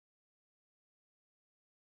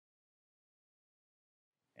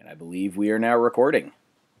And I believe we are now recording.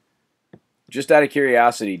 Just out of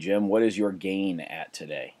curiosity, Jim, what is your gain at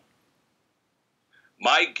today?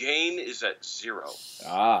 My gain is at 0.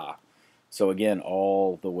 Ah, so again,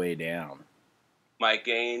 all the way down. My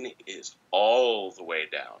gain is all the way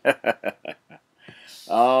down.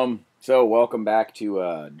 So welcome back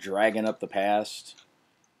to Dragging Up the Past.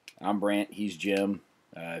 I'm Brant, he's Jim.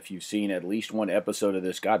 If you've seen at least one episode of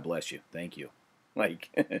this, God bless you. Thank you.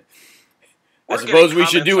 I suppose we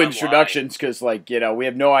should do introductions because, we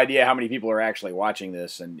have no idea how many people are actually watching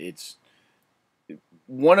this, and it's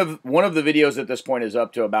one of the videos at this point is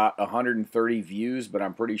up to about 130 views, but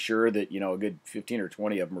I'm pretty sure that a good 15 or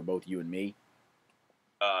 20 of them are both you and me.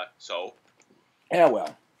 So. Yeah,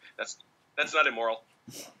 well, that's not immoral.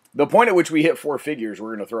 The point at which we hit 4 figures,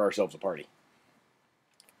 we're going to throw ourselves a party.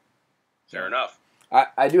 Fair enough.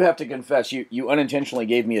 I do have to confess, you unintentionally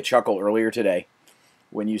gave me a chuckle earlier today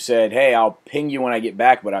when you said, "Hey, I'll ping you when I get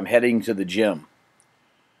back, but I'm heading to the gym."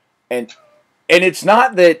 And it's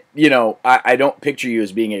not that, I don't picture you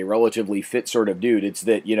as being a relatively fit sort of dude. It's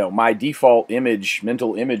that, my default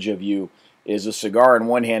mental image of you is a cigar in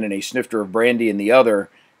one hand and a snifter of brandy in the other,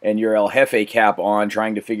 and your El Jefe cap on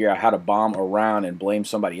trying to figure out how to bomb around and blame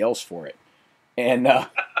somebody else for it. And that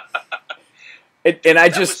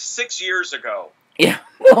was 6 years ago. Yeah,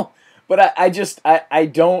 well, but I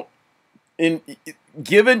don't...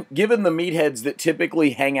 Given the meatheads that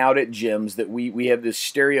typically hang out at gyms that we have this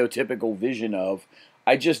stereotypical vision of,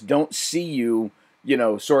 I just don't see you,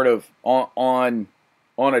 sort of on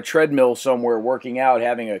a treadmill somewhere working out,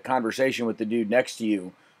 having a conversation with the dude next to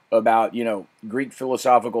you about, Greek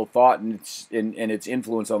philosophical thought and its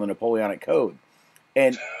influence on the Napoleonic Code.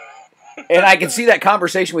 And I can see that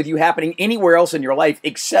conversation with you happening anywhere else in your life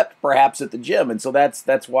except perhaps at the gym. And so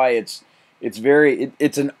that's why it's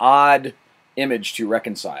an odd image to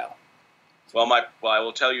reconcile. Well, I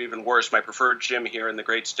will tell you even worse. My preferred gym here in the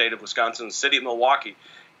great state of Wisconsin, the city of Milwaukee,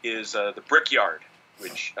 is the Brickyard,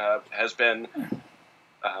 which has been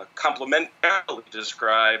complimentarily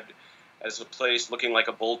described as a place looking like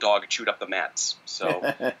a bulldog chewed up the mats. So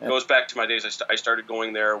it goes back to my days. I started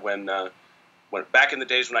going there when back in the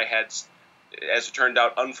days when I had, as it turned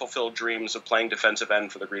out, unfulfilled dreams of playing defensive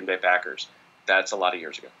end for the Green Bay Packers. That's a lot of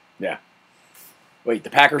years ago. Yeah. Wait,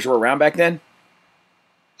 the Packers were around back then?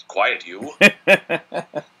 Quiet, you. I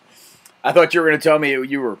thought you were going to tell me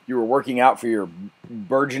you were working out for your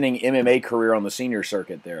burgeoning MMA career on the senior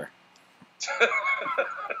circuit there.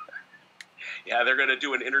 Yeah, they're going to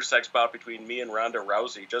do an intersex bout between me and Ronda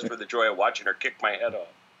Rousey just for the joy of watching her kick my head off.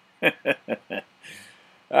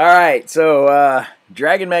 All right, so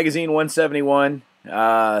Dragon Magazine 171.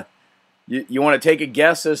 You want to take a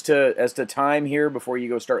guess as to time here before you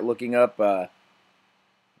go start looking up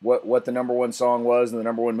what the number one song was and the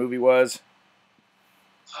number one movie was?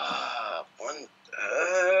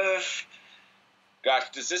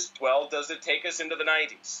 Does it take us into the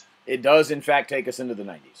 90s? It does, in fact, take us into the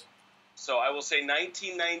 90s. So I will say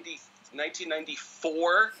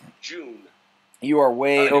 1994, June. You are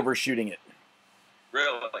way overshooting it.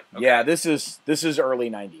 Really? Okay. Yeah, this is early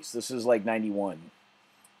 90s. This is like 91.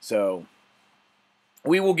 So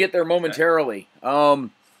we will get there momentarily.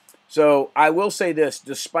 So I will say this,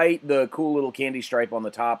 despite the cool little candy stripe on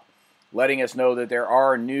the top letting us know that there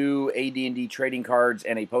are new AD&D trading cards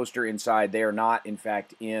and a poster inside, they are not, in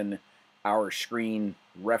fact, in our screen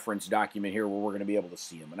reference document here where we're going to be able to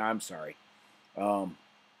see them, and I'm sorry.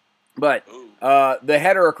 But the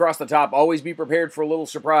header across the top, always be prepared for a little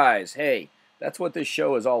surprise. Hey, that's what this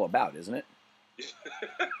show is all about, isn't it?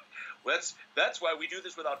 That's why we do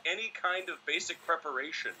this without any kind of basic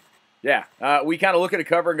preparation. Yeah, we kind of look at a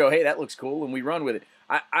cover and go, hey, that looks cool, and we run with it.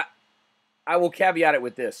 I will caveat it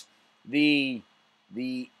with this. The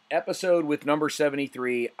episode with number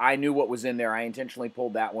 73, I knew what was in there. I intentionally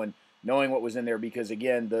pulled that one, knowing what was in there, because,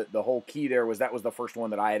 again, the whole key there was that was the first one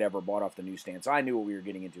that I had ever bought off the newsstand, so I knew what we were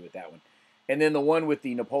getting into with that one. And then the one with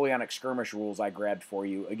the Napoleonic skirmish rules I grabbed for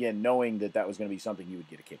you, again, knowing that was going to be something you would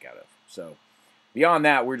get a kick out of. So beyond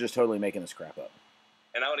that, we're just totally making this crap up.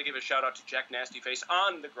 And I want to give a shout-out to Jack Nastyface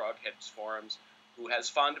on the GrogHeads forums, who has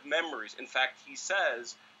fond memories. In fact, he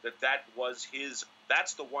says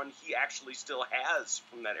that's the one he actually still has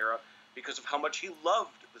from that era because of how much he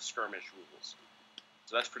loved the skirmish rules.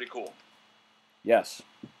 So that's pretty cool. Yes.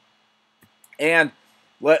 And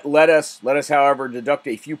let us, however, deduct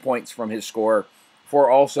a few points from his score for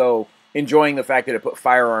also enjoying the fact that it put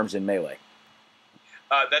firearms in melee.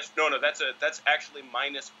 That's actually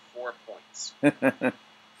minus 4 points. It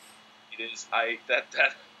is.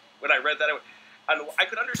 When I read that, I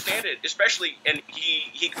could understand it, especially, and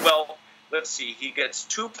let's see, he gets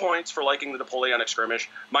 2 points for liking the Napoleonic skirmish,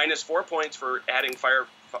 minus 4 points for adding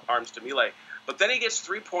firearms to melee. But then he gets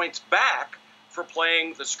 3 points back for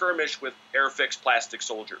playing the skirmish with air-fixed plastic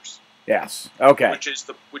soldiers. Yes. Okay. Which is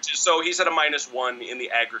so he's at a -1 in the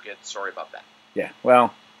aggregate. Sorry about that. Yeah.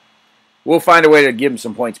 Well, we'll find a way to give him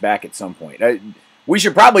some points back at some point. We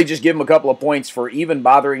should probably just give him a couple of points for even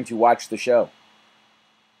bothering to watch the show.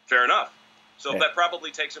 Fair enough. So that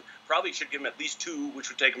probably takes him. Probably should give him at least 2, which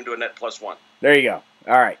would take him to a net +1. There you go.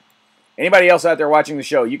 All right. Anybody else out there watching the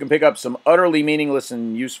show, you can pick up some utterly meaningless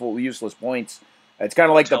and useless points. It's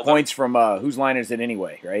kind of like the points from Whose Line Is It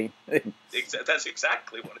Anyway, right? That's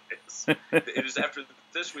exactly what it is. It is after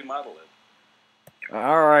this we model it.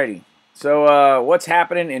 All righty. So what's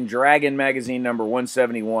happening in Dragon Magazine number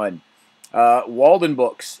 171? Walden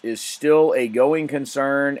Books is still a going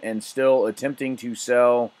concern and still attempting to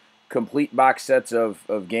sell complete box sets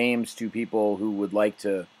of games to people who would like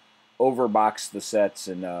to overbox the sets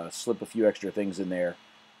and slip a few extra things in there,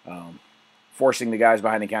 forcing the guys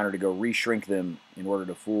behind the counter to go reshrink them in order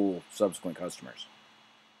to fool subsequent customers.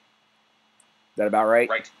 Is that about right?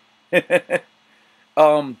 Right.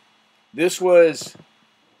 This was...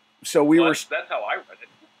 So we were... That's how I read it.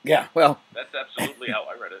 Yeah, well... That's absolutely how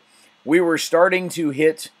I read it. We were starting to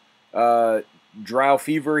hit Drow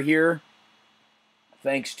Fever here,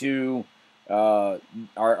 thanks to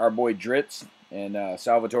our boy Dritz and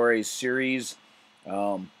Salvatore's series.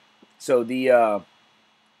 So the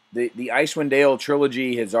Icewind Dale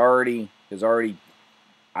trilogy has already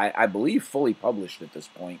I believe fully published at this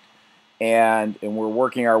point, and we're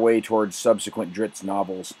working our way towards subsequent Dritz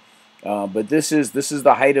novels. But this is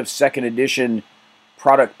the height of second edition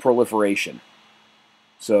product proliferation.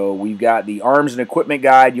 So we've got the arms and equipment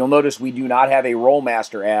guide. You'll notice we do not have a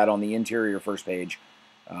Rollmaster ad on the interior first page.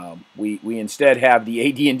 We instead have the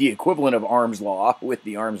AD&D equivalent of Arms Law with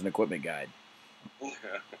the arms and equipment guide.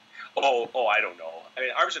 I don't know. I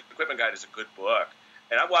mean, Arms and Equipment Guide is a good book.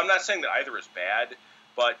 And I'm not saying that either is bad,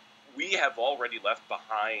 but we have already left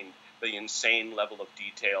behind the insane level of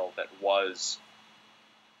detail that was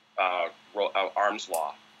Arms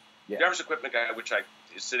Law. Yeah. The Arms and Equipment Guide, which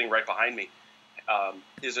is sitting right behind me,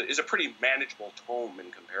 is a pretty manageable tome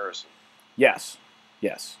in comparison. Yes.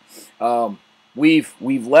 We've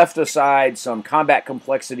left aside some combat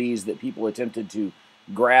complexities that people attempted to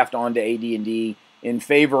graft onto AD&D in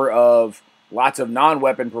favor of lots of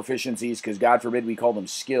non-weapon proficiencies, because God forbid we call them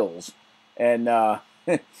skills, and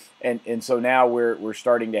so now we're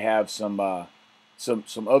starting to have some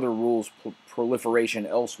other rules proliferation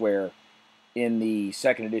elsewhere in the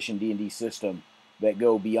second edition D&D system that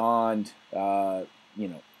go beyond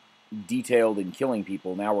detailed in killing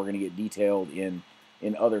people. Now we're going to get detailed in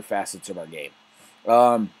other facets of our game.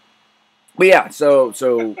 But yeah,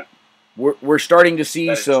 so we're starting to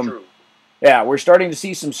see some. Yeah, we're starting to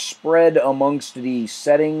see some spread amongst the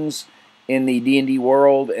settings in the D&D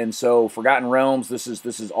world, and so Forgotten Realms. This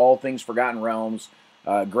is all things Forgotten Realms.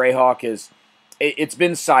 Greyhawk it's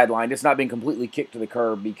been sidelined. It's not been completely kicked to the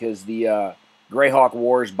curb because the Greyhawk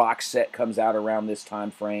Wars box set comes out around this time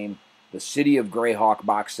frame. The City of Greyhawk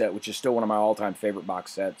box set, which is still one of my all-time favorite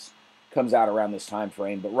box sets, comes out around this time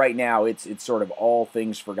frame. But right now, it's sort of all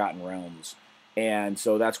things Forgotten Realms, and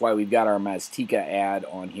so that's why we've got our Maztica ad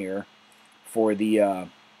on here for the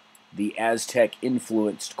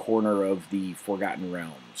Aztec-influenced corner of the Forgotten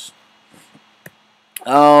Realms.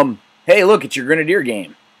 Hey, look, it's your Grenadier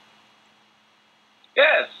game.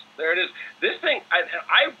 Yes, there it is. This thing,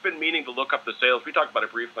 I've been meaning to look up the sales. We talked about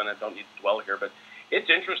it briefly, and I don't need to dwell here, but it's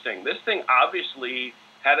interesting. This thing obviously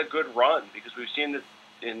had a good run because we've seen it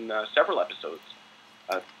in several episodes.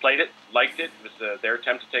 Played it, liked it. It was their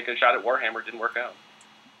attempt to take a shot at Warhammer. Didn't work out.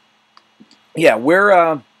 Yeah,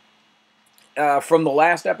 we're... from the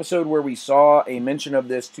last episode where we saw a mention of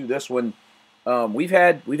this to this one, we've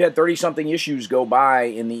had 30-something issues go by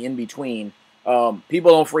in the in-between.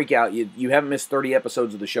 People don't freak out. You haven't missed 30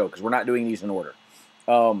 episodes of the show because we're not doing these in order.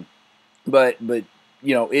 But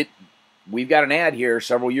we've got an ad here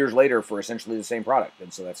several years later for essentially the same product,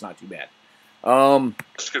 and so that's not too bad.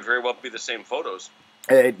 This could very well be the same photos.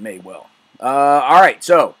 It may well. All right,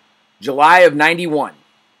 so July of '91.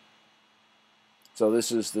 So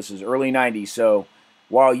this is early 90s. So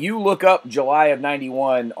while you look up July of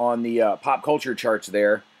 '91 on the pop culture charts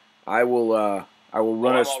there, I will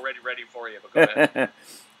run us. I'm already ready for you, but go ahead.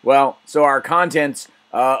 Well, so our contents,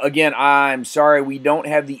 again, I'm sorry we don't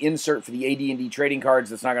have the insert for the AD&D trading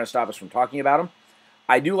cards. That's not going to stop us from talking about them.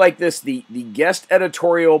 I do like this, the guest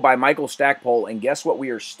editorial by Michael Stackpole, and guess what we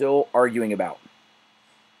are still arguing about?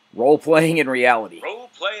 Role-playing and reality.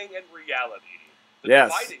 Role-playing and reality. The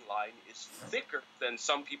yes. dividing line is thicker than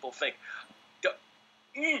some people think.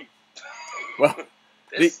 Well,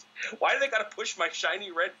 why do they got to push my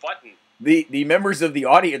shiny red button? The members of the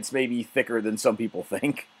audience may be thicker than some people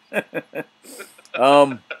think.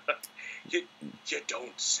 You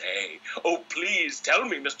don't say. Oh, please tell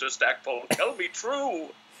me, Mr. Stackpole. Tell me true.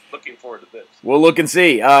 Looking forward to this. We'll look and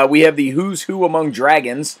see. We have the Who's Who Among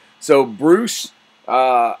Dragons. So Bruce,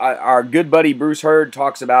 our good buddy Bruce Hurd,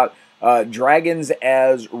 talks about dragons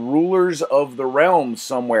as rulers of the realms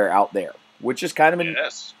somewhere out there, which is kind of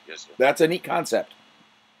yes. That's a neat concept.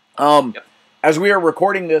 As we are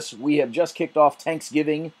recording this, we have just kicked off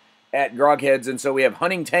Thanksgiving at GrogHeads, and so we have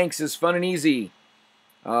Hunting Tanks is Fun and Easy.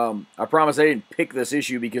 I promise I didn't pick this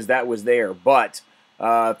issue because that was there, but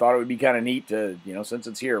I thought it would be kind of neat to, since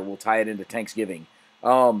it's here, we'll tie it into Thanksgiving.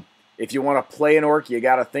 If you want to play an orc, you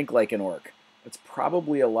got to think like an orc. It's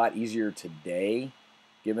probably a lot easier today,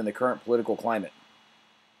 given the current political climate.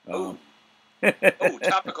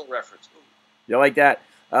 Topical reference. Ooh. You like that?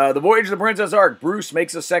 The Voyage of the Princess Ark. Bruce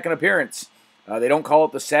makes a second appearance. They don't call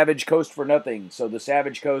it the Savage Coast for nothing. So the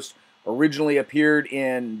Savage Coast originally appeared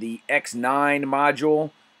in the X9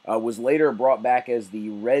 module, was later brought back as the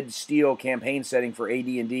Red Steel campaign setting for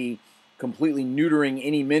AD&D, completely neutering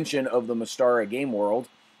any mention of the Mystara game world,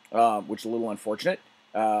 which is a little unfortunate.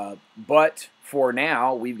 But for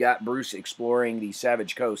now, we've got Bruce exploring the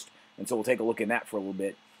Savage Coast, and so we'll take a look in that for a little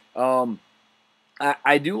bit.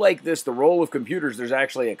 I do like this, the role of computers. There's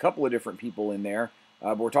actually a couple of different people in there,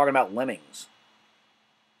 but we're talking about lemmings.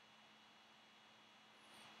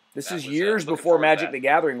 This is years before Magic the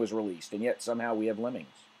Gathering was released, and yet somehow we have lemmings.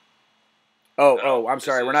 I'm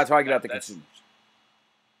sorry. We're not talking about the consumers.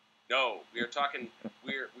 No, we are talking.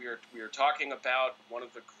 We are talking about one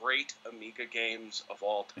of the great Amiga games of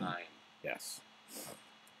all time. Yes.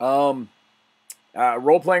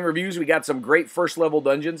 Role-playing reviews. We got some great first-level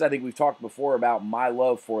dungeons. I think we've talked before about my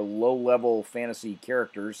love for low-level fantasy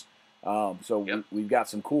characters. We've got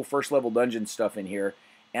some cool first-level dungeon stuff in here.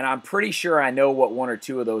 And I'm pretty sure I know what one or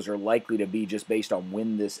two of those are likely to be just based on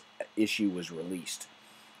when this issue was released.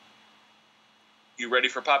 You ready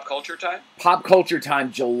for pop culture time? Pop culture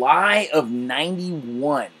time, July of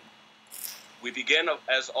 91. We begin,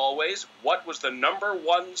 as always, what was the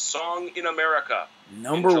 #1 song in America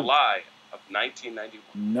in July of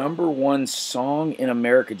 1991? #1 song in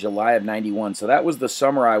America, July of 91. So that was the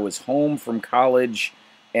summer I was home from college.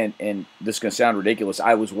 And this is going to sound ridiculous.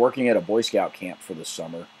 I was working at a Boy Scout camp for the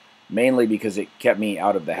summer, mainly because it kept me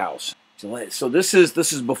out of the house. So this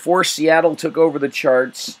is before Seattle took over the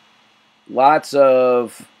charts. Lots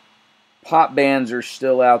of pop bands are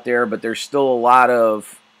still out there, but there's still a lot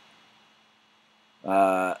of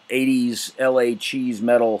 80s LA cheese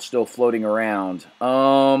metal still floating around.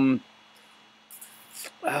 Let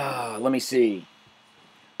me see.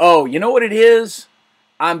 Oh, you know what it is?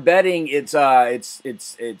 I'm betting it's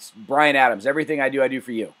Bryan Adams. Everything I do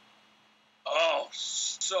for you. Oh,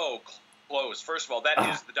 so close. First of all, that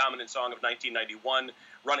is the dominant song of 1991,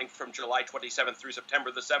 running from July 27th through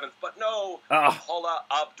September the 7th. But no, Paula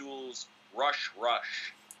Abdul's Rush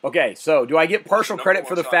Rush. Okay, so do I get partial credit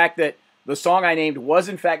for the fact that the song I named was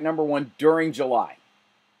in fact #1 during July?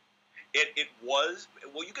 It was.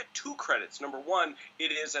 Well, you get 2 credits. Number 1,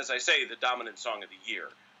 it is, as I say, the dominant song of the year,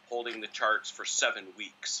 holding the charts for 7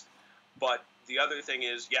 weeks. But the other thing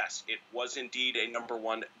is, yes, it was indeed a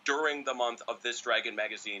 #1 during the month of this Dragon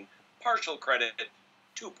magazine. Partial credit,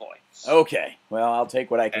 2 points. Okay, well, I'll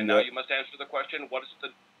take what I can and get. now you must answer the question, what is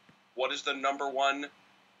the #1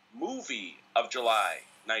 movie of July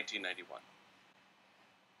 1991?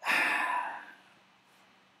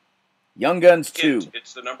 Young Guns 2.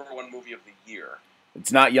 It's the #1 movie of the year.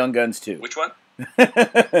 It's not Young Guns 2. Which one?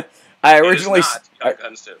 I originally Young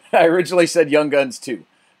Guns 2. I originally said Young Guns 2.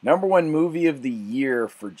 #1 movie of the year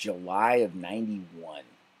for July of 91.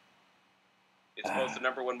 It's both the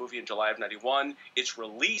 #1 movie in July of 91. It's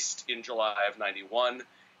released in July of 91,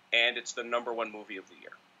 and it's the #1 movie of the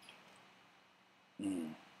year.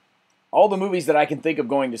 All the movies that I can think of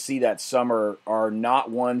going to see that summer are not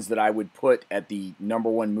ones that I would put at the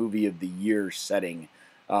 #1 movie of the year setting.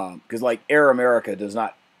 Because like Air America does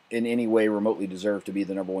not in any way remotely deserve to be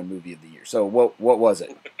the #1 movie of the year. So what was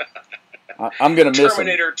it? I'm going to miss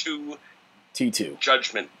Terminator 2 T2.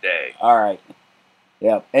 Judgment Day. All right.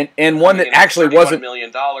 Yeah. And one that actually wasn't...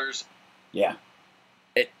 $31 million. Yeah.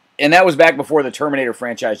 And that was back before the Terminator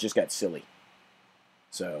franchise just got silly.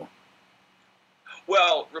 So...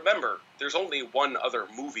 Well, remember, there's only one other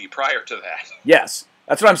movie prior to that. Yes.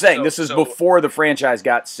 That's what I'm saying. This is before the franchise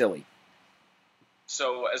got silly.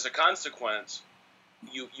 So as a consequence,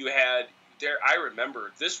 you had there. I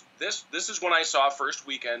remember this is when I saw first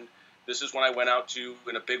weekend this is when I went out to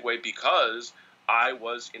in a big way because I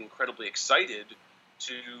was incredibly excited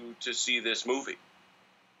to see this movie,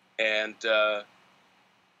 and yeah,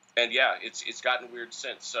 it's gotten weird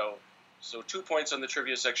since. So 2 points on the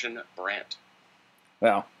trivia section, Brant.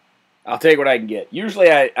 Well, I'll take what I can get. Usually,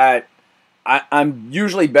 I'm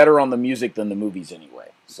usually better on the music than the movies anyway.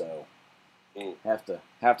 So have to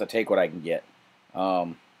take what I can get.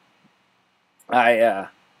 I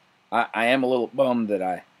am a little bummed that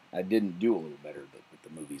I didn't do a little better with the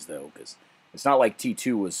movies though, because it's not like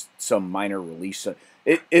T2 was some minor release.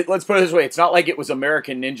 Let's put it this way: it's not like it was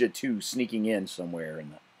American Ninja 2 sneaking in somewhere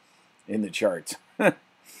in the charts.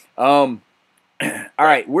 All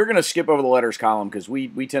right, we're gonna skip over the letters column because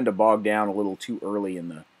we tend to bog down a little too early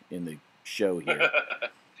in the show here.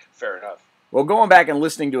 Fair enough. Well, going back and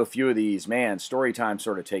listening to a few of these, man, story time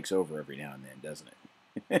sort of takes over every now and then, doesn't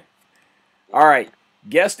it? All right,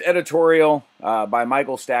 guest editorial by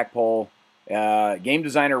Michael Stackpole, game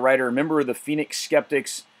designer, writer, member of the Phoenix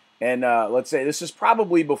Skeptics, and let's say this is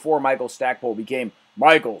probably before Michael Stackpole became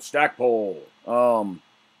Michael Stackpole. And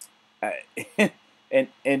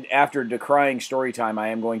after decrying story time, I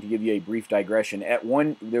am going to give you a brief digression.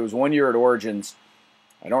 There was 1 year at Origins,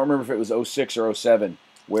 I don't remember if it was 06 or 07,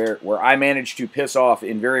 where I managed to piss off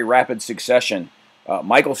in very rapid succession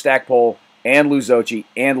Michael Stackpole and Lou Zocchi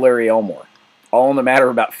and Larry Elmore, all in a matter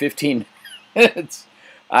of about 15 minutes.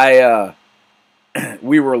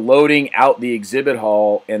 We were loading out the exhibit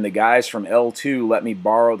hall, and the guys from L2 let me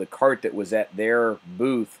borrow the cart that was at their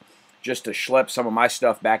booth just to schlep some of my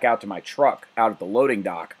stuff back out to my truck out at the loading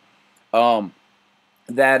dock. That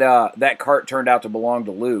cart turned out to belong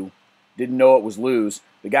to Lou. Didn't know it was Lou's.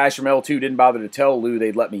 The guys from L2 didn't bother to tell Lou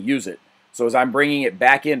they'd let me use it. So as I'm bringing it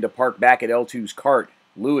back in to park back at L2's cart,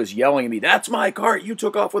 Lou is yelling at me, "That's my cart! You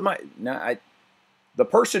took off with my..." No, the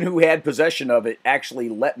person who had possession of it actually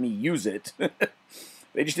let me use it.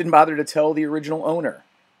 They just didn't bother to tell the original owner.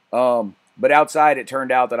 But outside, it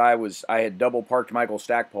turned out that I had double parked Michael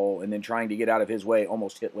Stackpole, and then trying to get out of his way,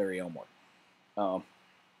 almost hit Larry Elmore. Yeah.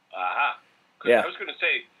 I was going to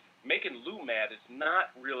say, making Lou mad is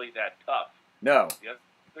not really that tough. No. Yeah.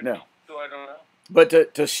 No. So I don't know. But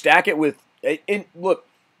to stack it with, and look,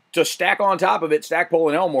 to stack on top of it, Stackpole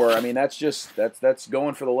and Elmore, I mean, that's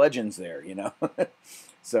going for the legends there, you know.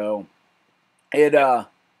 So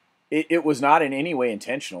it was not in any way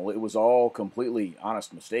intentional. It was all completely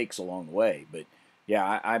honest mistakes along the way. But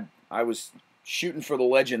yeah, I was shooting for the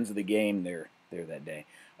legends of the game there that day.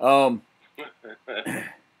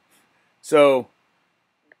 So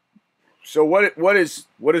what is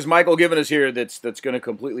Michael giving us here that's going to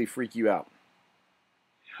completely freak you out?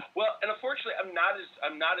 Well, and unfortunately, I'm not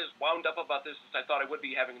as wound up about this as I thought I would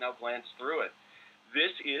be, having now glanced through it.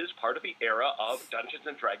 This is part of the era of Dungeons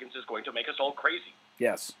and Dragons is going to make us all crazy.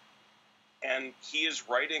 Yes. And he is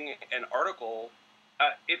writing an article.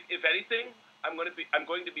 If anything, I'm going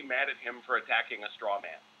to be mad at him for attacking a straw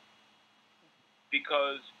man,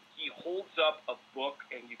 because he holds up a book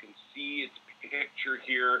and you can see its picture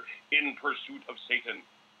here, "In Pursuit of Satan: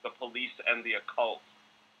 The Police and the Occult,"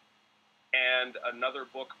 and another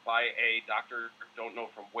book by a doctor, don't know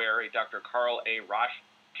from where, a Dr. Carl A.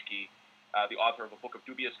 Roschke, the author of a book of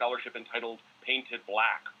dubious scholarship entitled "Painted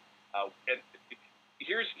Black." And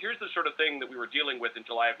here's the sort of thing that we were dealing with in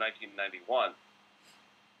July of 1991.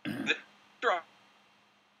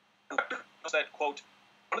 That, quote,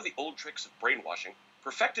 "One of the old tricks of brainwashing,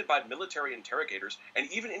 perfected by military interrogators and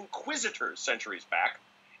even inquisitors centuries back,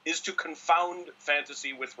 is to confound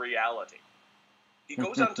fantasy with reality." He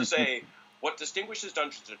goes on to say, "What distinguishes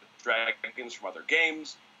Dungeons and Dragons from other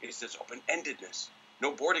games is its open-endedness.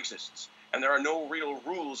 No board exists, and there are no real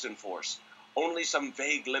rules in force, only some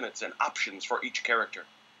vague limits and options for each character.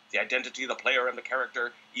 The identity of the player and the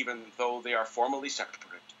character, even though they are formally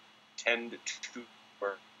separate, tend to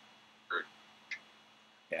merge."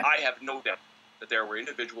 Yeah. I have no doubt that there were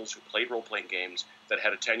individuals who played role-playing games that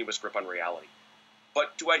had a tenuous grip on reality.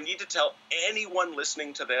 But do I need to tell anyone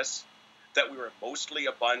listening to this that we were mostly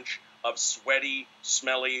a bunch of sweaty,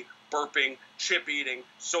 smelly, burping, chip-eating,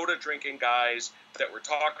 soda-drinking guys that were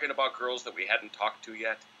talking about girls that we hadn't talked to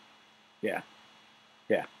yet? Yeah.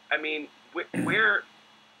 Yeah. I mean,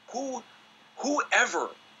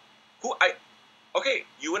 okay,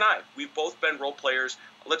 you and I, we've both been role players.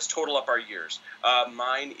 Let's total up our years.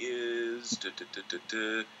 Mine is,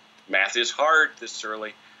 math is hard this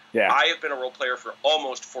early. Yeah. I have been a role player for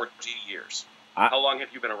almost 40 years. How long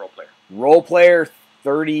have you been a role player? Role player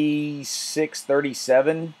 36,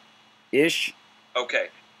 37-ish. Okay.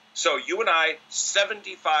 So you and I,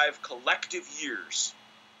 75 collective years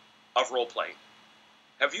of role playing.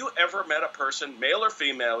 Have you ever met a person, male or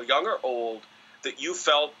female, young or old, that you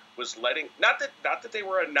felt was letting, not that they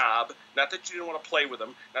were a knob, not that you didn't want to play with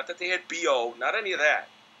them, not that they had BO, not any of that,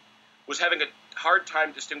 was having a hard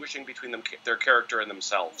time distinguishing between their character and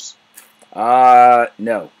themselves?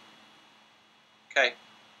 No. Okay.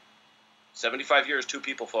 75 years, 2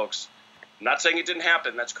 people, folks. I'm not saying it didn't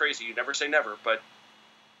happen. That's crazy. You never say never. But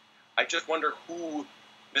I just wonder who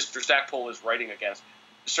Mr. Stackpole is writing against.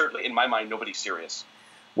 Certainly, in my mind, nobody's serious.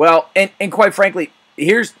 Well, and quite frankly,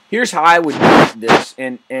 here's how I would do this,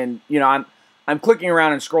 and you know, I'm clicking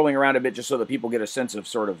around and scrolling around a bit just so that people get a sense of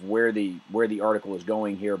sort of where the article is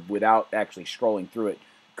going here without actually scrolling through it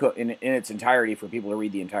in its entirety for people to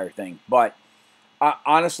read the entire thing. But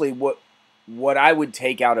honestly, what I would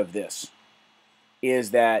take out of this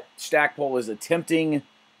is that Stackpole is attempting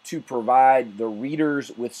to provide the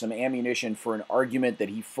readers with some ammunition for an argument that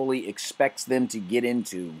he fully expects them to get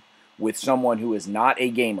into with someone who is not a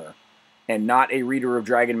gamer and not a reader of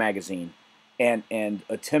Dragon Magazine, and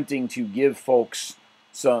attempting to give folks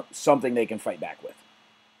something they can fight back with.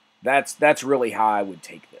 That's really how I would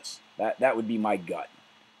take this. That would be my gut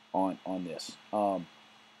on this.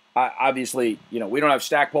 Obviously, you know, we don't have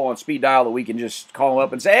Stackpole on speed dial that we can just call him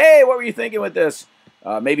up and say, hey, what were you thinking with this?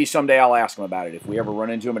 Maybe someday I'll ask him about it if we ever run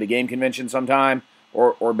into him at a game convention sometime,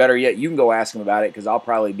 or better yet, you can go ask him about it because I'll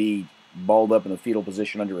probably be balled up in the fetal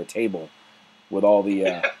position under a table with all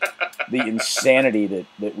the insanity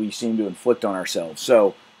that we seem to inflict on ourselves.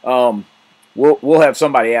 So we'll have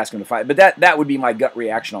somebody ask him to fight. But that would be my gut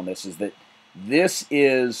reaction on this, is that this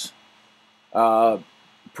is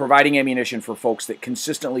providing ammunition for folks that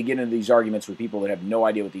consistently get into these arguments with people that have no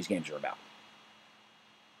idea what these games are about.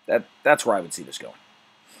 That's where I would see this going.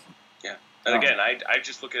 Yeah. And again, I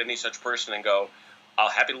just look at any such person and go, I'll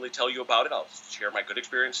happily tell you about it. I'll share my good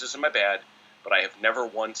experiences and my bad, but I have never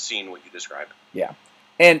once seen what you describe. Yeah.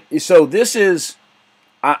 And so this is,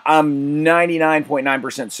 I'm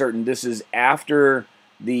 99.9% certain this is after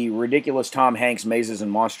the ridiculous Tom Hanks Mazes and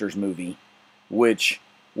Monsters movie, which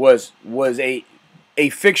was a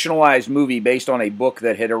fictionalized movie based on a book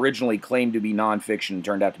that had originally claimed to be nonfiction and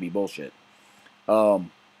turned out to be bullshit.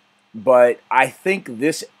 But I think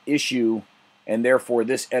this issue, and therefore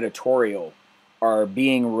this editorial, are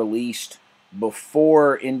being released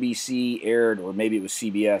before NBC aired, or maybe it was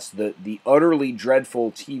CBS, the utterly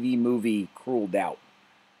dreadful TV movie Cruel Doubt.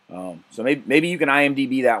 So maybe you can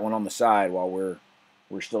IMDb that one on the side while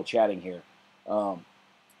we're still chatting here.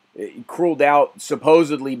 Cruel Doubt,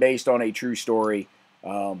 supposedly based on a true story,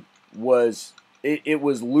 was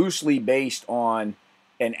loosely based on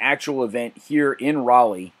an actual event here in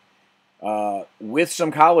Raleigh with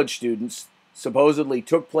some college students. Supposedly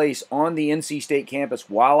took place on the NC State campus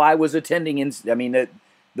while I was attending. The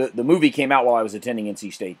movie came out while I was attending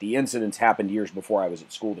NC State. The incidents happened years before I was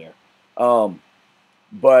at school there.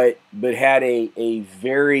 But had a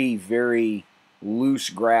very, very loose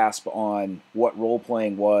grasp on what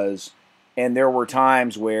role-playing was. And there were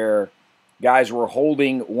times where guys were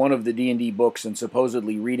holding one of the D&D books and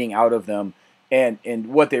supposedly reading out of them, and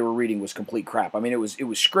what they were reading was complete crap. I mean, it was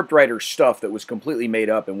scriptwriter stuff that was completely made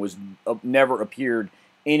up and was never appeared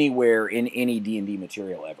anywhere in any D&D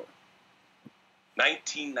material ever.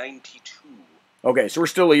 1992. Okay, so we're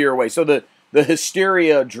still a year away. So the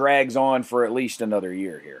hysteria drags on for at least another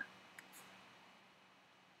year here.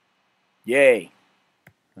 Yay.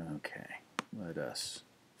 Okay, let us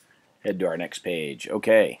head to our next page.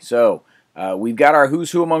 Okay, so we've got our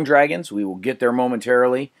Who's Who Among Dragons. We will get there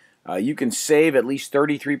momentarily. You can save at least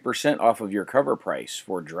 33% off of your cover price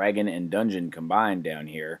for Dragon and Dungeon combined down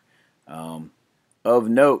here. Of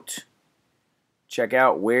note, check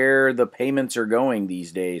out where the payments are going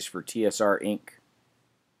these days for TSR Inc.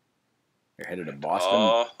 They're headed to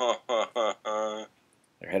Boston.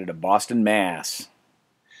 They're headed to Boston, Mass.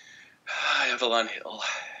 Avalon Hill.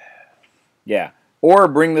 Yeah. Or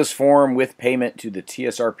bring this form with payment to the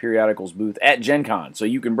TSR Periodicals booth at Gen Con. So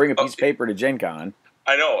you can bring a piece of paper to Gen Con.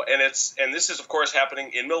 I know, and this is of course happening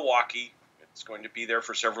in Milwaukee. It's going to be there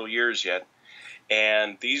for several years yet.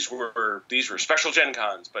 And these were special Gen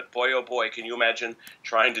Cons, but boy oh boy, can you imagine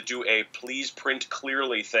trying to do a please print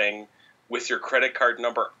clearly thing with your credit card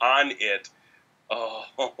number on it?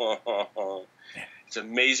 Oh, it's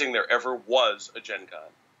amazing there ever was a Gen Con.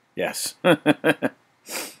 Yes.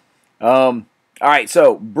 All right,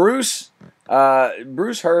 so Bruce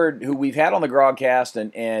Hurd, who we've had on the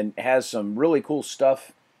GrogCast and has some really cool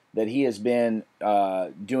stuff that he has been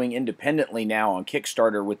doing independently now on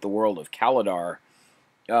Kickstarter with the world of Kaladar.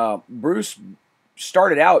 Bruce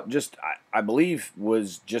started out just, I believe,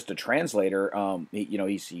 was just a translator.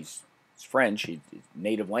 He's French. His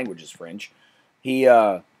native language is French. he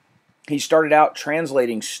started out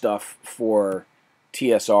translating stuff for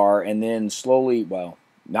TSR, and then slowly, well,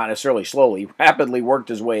 not necessarily slowly, rapidly worked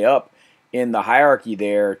his way up in the hierarchy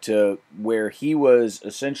there to where he was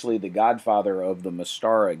essentially the godfather of the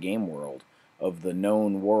Mystara game world, of the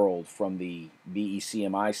known world from the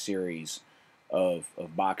BECMI series of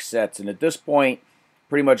box sets. And at this point,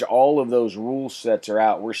 pretty much all of those rule sets are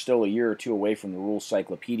out. We're still a year or two away from the Rules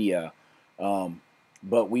Cyclopedia.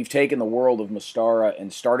 But we've taken the world of Mystara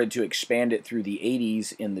and started to expand it through the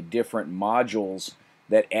 80s in the different modules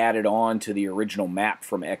that added on to the original map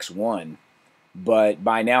from X1. But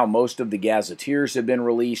by now, most of the gazetteers have been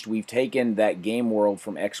released. We've taken that game world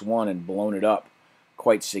from X1 and blown it up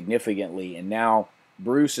quite significantly. And now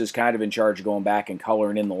Bruce is kind of in charge of going back and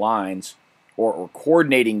coloring in the lines, or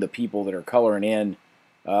coordinating the people that are coloring in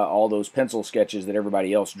all those pencil sketches that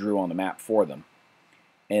everybody else drew on the map for them.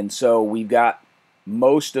 And so we've got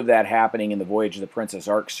most of that happening in the Voyage of the Princess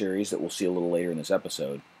Ark series that we'll see a little later in this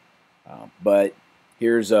episode. But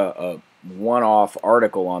here's a one-off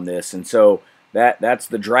article on this. And so that's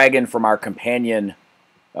the dragon from our companion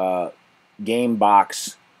game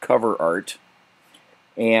box cover art.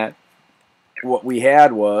 And what we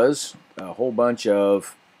had was a whole bunch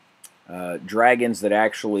of dragons that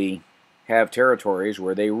actually have territories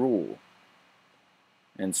where they rule.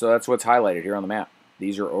 And so that's what's highlighted here on the map.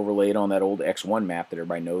 These are overlaid on that old X1 map that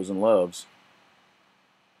everybody knows and loves.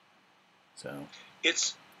 So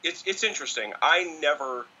it's interesting. I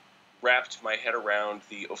never wrapped my head around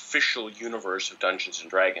the official universe of Dungeons and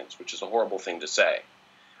Dragons, which is a horrible thing to say.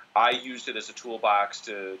 I used it as a toolbox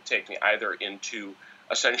to take me either into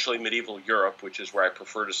essentially medieval Europe, which is where I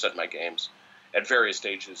prefer to set my games, at various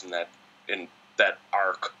stages in that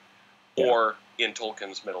arc, or in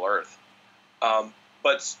Tolkien's Middle Earth.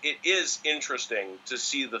 But it is interesting to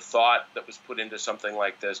see the thought that was put into something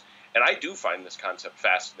like this. And I do find this concept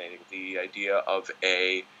fascinating, the idea of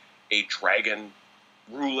a dragon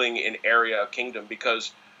ruling an area, a kingdom,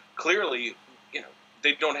 because clearly,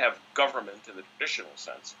 they don't have government in the traditional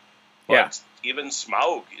sense. But even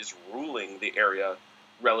Smaug is ruling the area,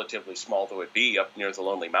 relatively small though it be, up near the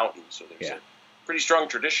Lonely Mountains. So there's a pretty strong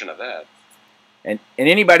tradition of that. And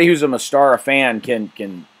anybody who's a Mystara fan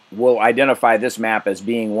will identify this map as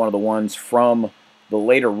being one of the ones from the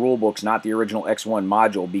later rulebooks, not the original X1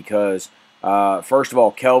 module, because first of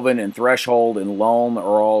all, Kelvin and Threshold and Luln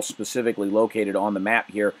are all specifically located on the map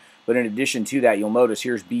here. But in addition to that, you'll notice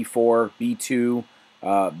here's B4, B2,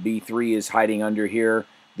 B3 is hiding under here.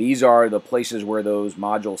 These are the places where those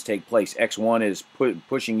modules take place. X1 is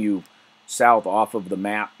pushing you south off of the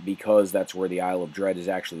map because that's where the Isle of Dread is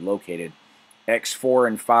actually located. X4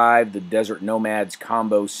 and 5, the Desert Nomads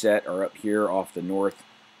combo set, are up here off the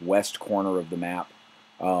northwest corner of the map.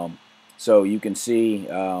 So you can see,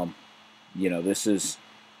 this is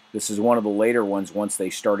one of the later ones once they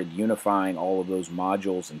started unifying all of those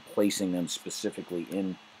modules and placing them specifically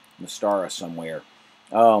in Mystara somewhere.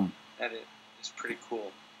 That is pretty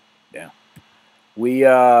cool. Yeah.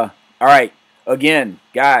 All right, again,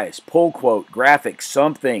 guys, pull quote, graphics,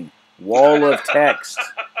 something, wall of text.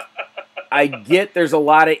 I get there's a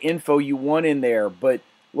lot of info you want in there, but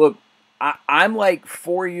look, I'm like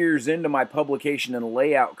 4 years into my publication and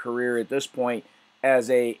layout career at this point as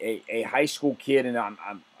a high school kid, and I'm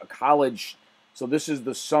a college. So this is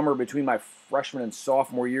the summer between my freshman and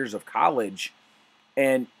sophomore years of college.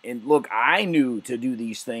 And look, I knew to do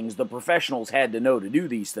these things. The professionals had to know to do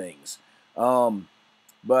these things.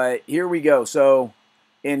 But here we go. So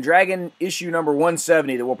in Dragon issue number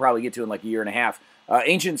 170 that we'll probably get to in like a year and a half,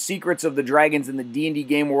 ancient secrets of the dragons in the D&D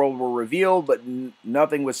game world were revealed, but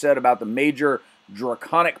nothing was said about the major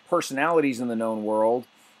draconic personalities in the known world.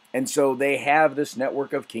 And so they have this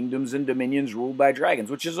network of kingdoms and dominions ruled by dragons,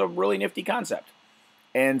 which is a really nifty concept.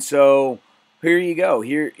 And so here you go.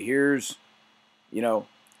 Here's,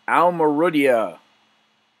 Al-Marudia,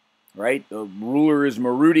 right? The ruler is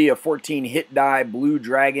Marudi, a 14 hit die blue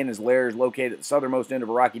dragon. His lair is located at the southernmost end of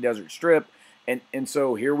a rocky desert strip. And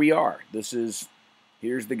so here we are.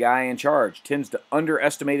 Here's the guy in charge. Tends to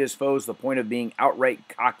underestimate his foes to the point of being outright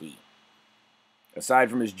cocky. Aside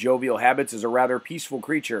from his jovial habits, is a rather peaceful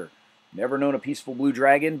creature. Never known a peaceful blue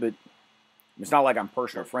dragon, but it's not like I'm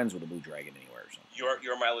personal friends with a blue dragon anywhere or something.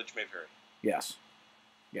 Your mileage may vary. Yes.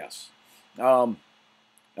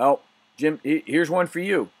 Jim, here's one for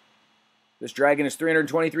you. This dragon is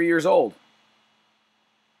 323 years old.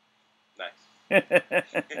 Nice.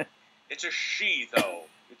 It's a she, though.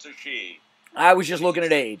 It's a she. I was just looking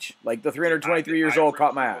at age. Like the 323 years old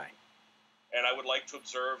caught my eye. And I would like to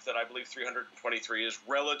observe that I believe 323 is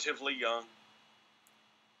relatively young.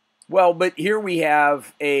 Well, but here we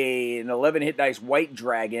have an 11 hit dice white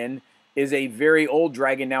dragon is a very old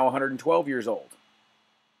dragon, now 112 years old.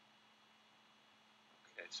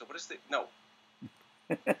 Okay, so what is the no?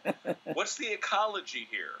 What's the ecology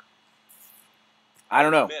here? I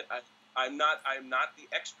don't know. Admit, I'm not the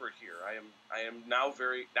expert here. I am now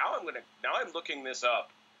I'm looking this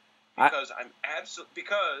up because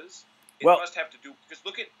because it must have to do because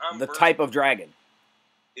look at the type of dragon.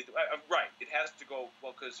 Right, it has to go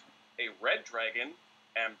because a red dragon,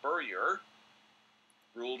 Amburier,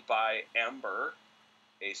 ruled by Amber,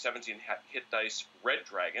 a 17 hit dice red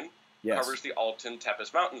dragon, covers the Altan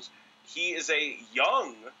Tepes Mountains. He is a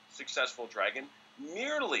young, successful dragon,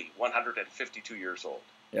 merely 152 years old.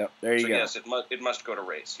 Yep, there you go. Yes, it must go to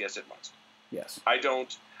race. Yes, it must. Yes.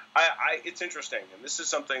 It's interesting, and this is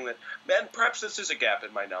something that, man, perhaps this is a gap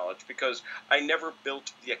in my knowledge, because I never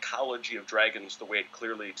built the ecology of dragons the way it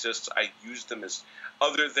clearly exists. I used them as,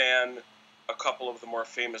 other than a couple of the more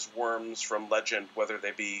famous worms from legend, whether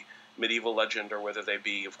they be medieval legend or whether they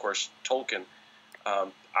be, of course, Tolkien.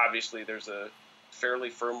 Obviously, there's a fairly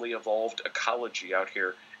firmly evolved ecology out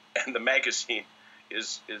here, and the magazine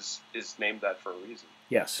is named that for a reason.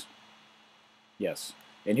 Yes. Yes.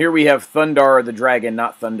 And here we have Thundar the dragon,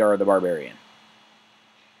 not Thundar the barbarian.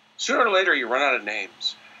 Sooner or later, you run out of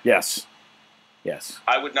names. Yes. Yes.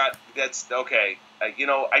 I would not. That's okay.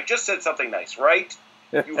 I just said something nice, right?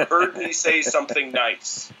 You heard me say something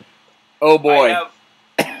nice. Oh boy.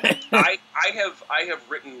 I have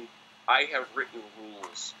written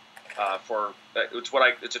rules for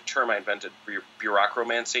it's a term I invented for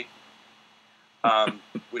bureaucromancy,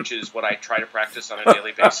 which is what I try to practice on a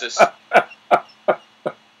daily basis.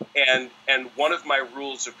 And one of my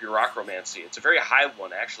rules of bureaucromancy, it's a very high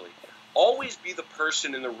one actually. Always be the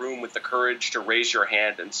person in the room with the courage to raise your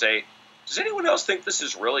hand and say, "Does anyone else think this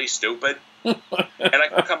is really stupid?" And I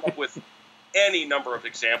can come up with any number of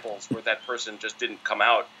examples where that person just didn't come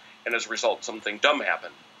out, and as a result, something dumb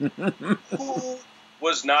happened. Who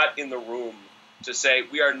was not in the room to say,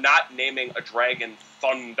 "We are not naming a dragon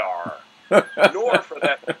Thundar," nor for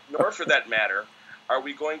that matter, are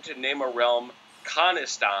we going to name a realm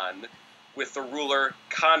Kanistan with the ruler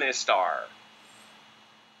Kanistar.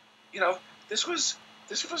 This was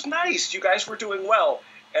nice. You guys were doing well,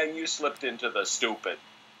 and you slipped into the stupid.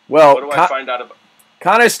 Well, what do I find out about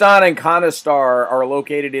Kanistan and Kanistar are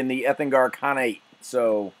located in the Ethingar Khanate,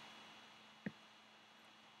 so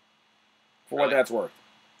for what that's worth.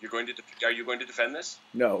 Are you going to defend this?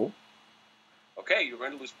 No. Okay, you're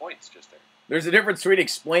going to lose points just there. There's a difference between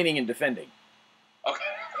explaining and defending. Okay.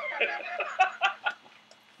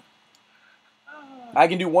 I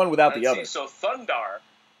can do one without the other. So Thundar,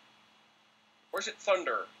 or is it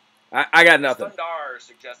Thunder? I got nothing. Thundar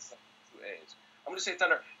suggests 2 A's. I'm going to say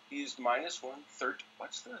Thunder. He's -1 third.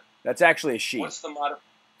 What's the? That's actually a she. What's the mod?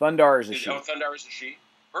 Thundar is a she. Oh, Thundar is a she.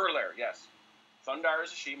 Herlair, yes. Thundar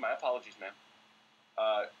is a she. My apologies, ma'am.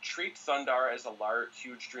 Treat Thundar as a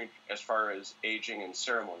huge drink as far as aging and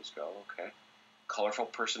ceremonies go. Okay. Colorful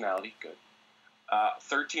personality, good.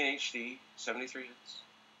 13 HD, 73 hits.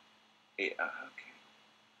 Okay.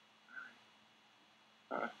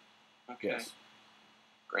 All right. Okay. Yes.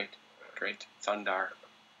 Great. Thundar.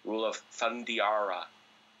 Rule of Thundiara.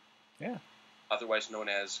 Yeah. Otherwise known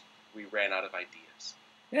as we ran out of ideas.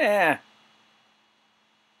 Yeah.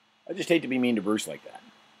 I just hate to be mean to Bruce like that.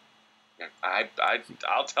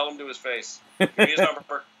 I'll tell him to his face. Give me his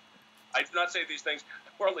number. I do not say these things.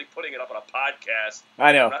 We're only putting it up on a podcast.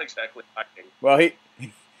 I know. I'm not exactly acting. Well,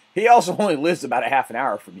 he also only lives about a half an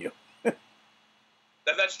hour from you.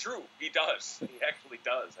 That's true. He does. He actually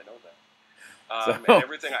does. I know that. So,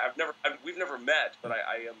 and we've never met, but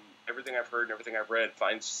I am everything I've heard and everything I've read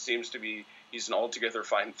seems to be he's an altogether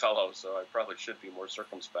fine fellow. So I probably should be more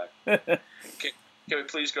circumspect. Can we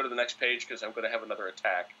please go to the next page because I'm going to have another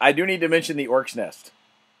attack. I do need to mention the Orc's Nest.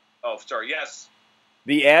 Oh, sorry. Yes.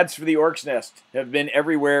 The ads for the Orc's Nest have been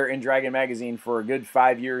everywhere in Dragon Magazine for a good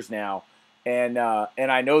 5 years now, and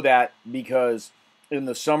I know that because in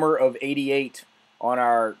the summer of '88, on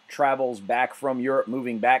our travels back from Europe,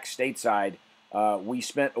 moving back stateside, we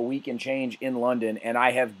spent a week and change in London, and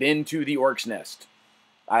I have been to the Orc's Nest.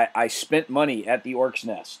 I spent money at the Orc's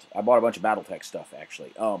Nest. I bought a bunch of BattleTech stuff,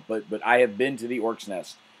 actually. But I have been to the Orc's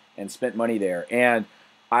Nest and spent money there. And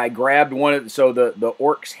I grabbed one of the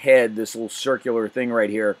Orc's head, this little circular thing right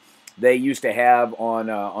here. They used to have on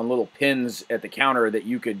little pins at the counter that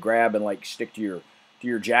you could grab and like stick to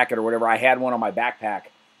your jacket or whatever. I had one on my backpack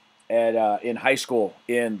in high school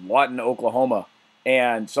in Lawton, Oklahoma,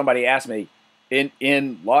 and somebody asked me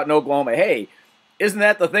in Lawton, Oklahoma, hey, isn't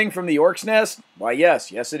that the thing from the Orc's Nest? Why,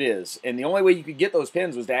 yes, yes it is. And the only way you could get those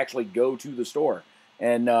pins was to actually go to the store.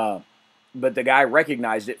 And but the guy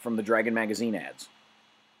recognized it from the Dragon magazine ads.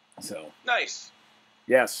 So nice.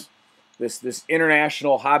 Yes, this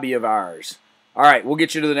international hobby of ours. All right, we'll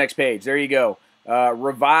get you to the next page. There you go.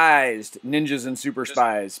 Revised Ninjas and Super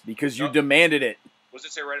Spies because you demanded it. Was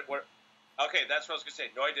it say right? What? Okay, that's what I was going to say.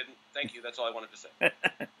 No, I didn't. Thank you. That's all I wanted to say.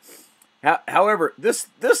 However, this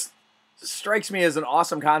strikes me as an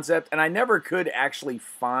awesome concept, and I never could actually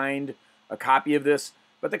find a copy of this,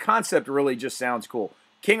 but the concept really just sounds cool.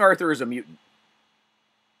 King Arthur is a mutant.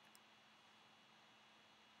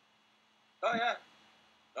 Oh, yeah.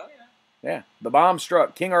 Oh, yeah. Yeah, the bomb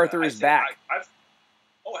struck. King Arthur is back.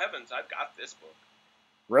 Oh, heavens, I've got this book.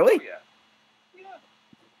 Really? Oh, yeah. Yeah.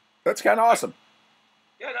 That's kind of awesome.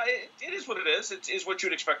 Yeah, no, it is what it is. It is what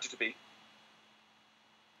you'd expect it to be.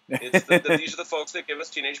 It's these are the folks that give us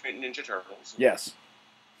Teenage Mutant Ninja Turtles. Yes.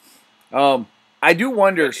 I do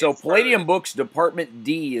wonder, so Palladium Books Department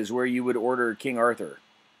D is where you would order King Arthur.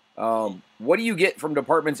 What do you get from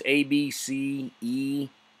departments A, B, C, E,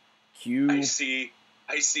 Q?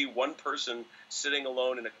 I see one person sitting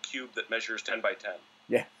alone in a cube that measures 10 by 10.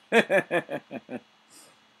 Yeah.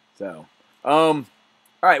 So, all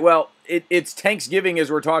right, well, it's Tanksgiving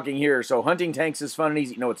as we're talking here, so hunting tanks is fun and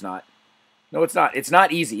easy. No, it's not. No, it's not. It's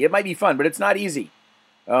not easy. It might be fun, but it's not easy.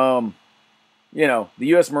 You know, the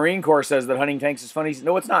U.S. Marine Corps says that hunting tanks is fun and easy.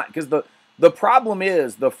 No, it's not, because the problem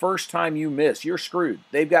is the first time you miss, you're screwed.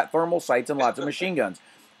 They've got thermal sights and lots of machine guns.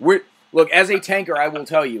 Look, as a tanker, I will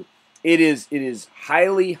tell you, it is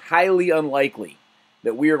highly, highly unlikely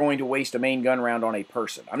that we are going to waste a main gun round on a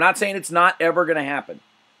person. I'm not saying it's not ever going to happen,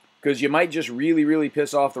 because you might just really, really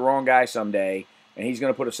piss off the wrong guy someday, and he's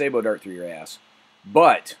going to put a Sabo dart through your ass.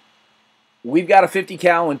 But we've got a 50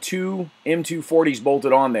 cal and two M240s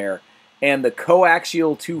bolted on there, and the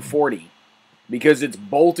coaxial 240, because it's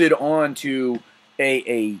bolted onto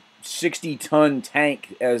a 60-ton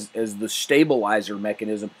tank as the stabilizer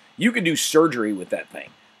mechanism, you could do surgery with that thing.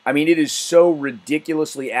 I mean, it is so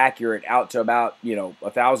ridiculously accurate out to about,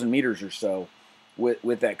 1,000 meters or so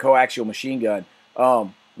with that coaxial machine gun.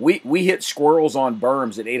 We hit squirrels on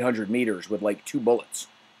berms at 800 meters with like 2 bullets.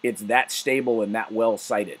 It's that stable and that well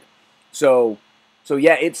sighted. So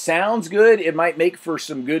yeah, it sounds good. It might make for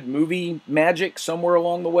some good movie magic somewhere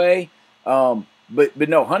along the way. But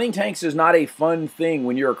no, hunting tanks is not a fun thing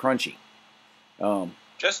when you're a crunchy.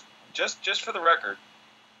 Just for the record,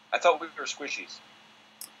 I thought we were squishies.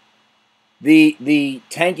 The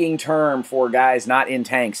tanking term for guys not in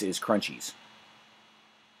tanks is crunchies.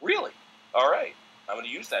 Really? All right. I'm going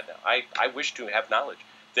to use that now. I wish to have knowledge.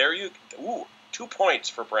 There you... Ooh, 2 points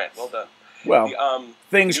for Brent. Well done. Well,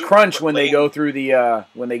 things crunch when they go through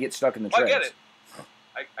when they get stuck in the treads. I get it.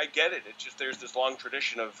 I get it. It's just there's this long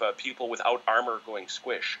tradition of people without armor going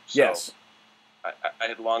squish. So yes. I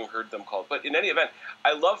had long heard them called. But in any event,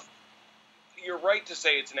 I love... You're right to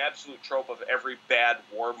say it's an absolute trope of every bad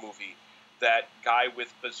war movie that guy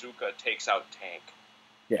with bazooka takes out tank.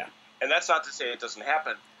 Yeah. And that's not to say it doesn't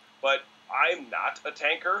happen, but I'm not a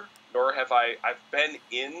tanker, nor have I've been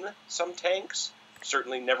in some tanks,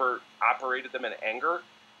 certainly never operated them in anger,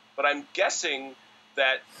 but I'm guessing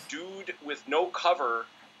that dude with no cover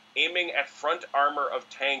aiming at front armor of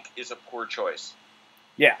tank is a poor choice.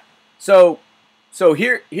 Yeah. So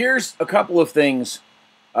here's a couple of things,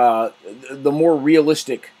 the more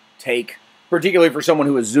realistic take, particularly for someone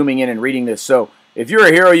who is zooming in and reading this. So if you're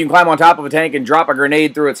a hero, you can climb on top of a tank and drop a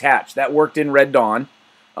grenade through its hatch. That worked in Red Dawn.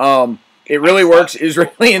 It really works.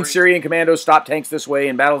 Israeli and Syrian commandos stopped tanks this way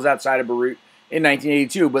in battles outside of Beirut in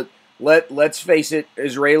 1982. But let's face it, the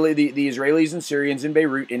Israelis and Syrians in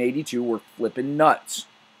Beirut in 82 were flipping nuts.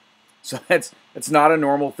 So that's not a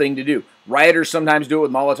normal thing to do. Rioters sometimes do it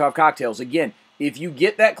with Molotov cocktails. Again, if you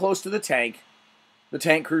get that close to the tank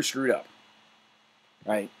crew screwed up.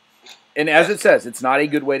 Right? And as it says, it's not a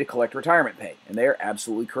good way to collect retirement pay. And they are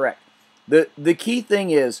absolutely correct. The key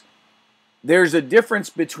thing is there's a difference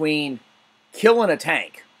between killing a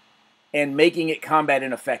tank and making it combat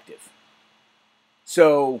ineffective.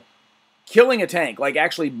 So killing a tank, like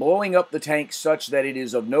actually blowing up the tank such that it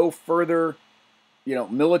is of no further,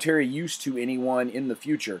 military use to anyone in the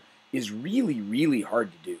future, is really, really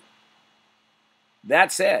hard to do.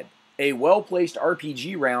 That said, a well-placed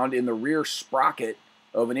RPG round in the rear sprocket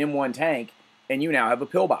of an M1 tank, and you now have a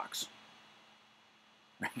pillbox.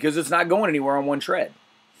 Because it's not going anywhere on one tread.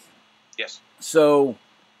 Yes. So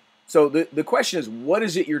the question is, what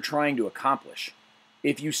is it you're trying to accomplish?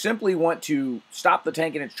 If you simply want to stop the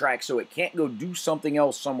tank in its tracks so it can't go do something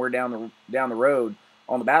else somewhere down the road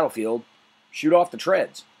on the battlefield, shoot off the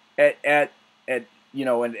treads. At at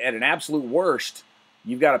at an absolute worst,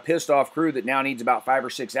 you've got a pissed off crew that now needs about 5 or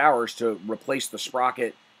 6 hours to replace the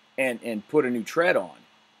sprocket and put a new tread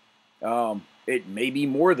on. It may be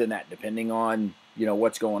more than that depending on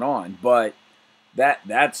what's going on, but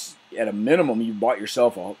that's at a minimum you bought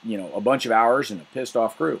yourself a bunch of hours and a pissed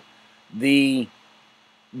off crew.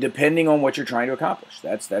 Depending on what you're trying to accomplish,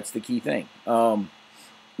 that's the key thing.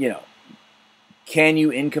 Can you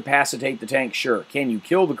incapacitate the tank? Sure. Can you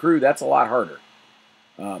kill the crew? That's a lot harder.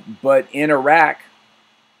 But in Iraq,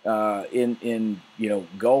 in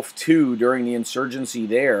Gulf 2 during the insurgency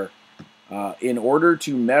there, in order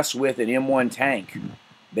to mess with an M1 tank,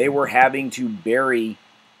 they were having to bury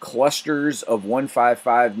clusters of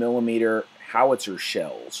 155 millimeter howitzer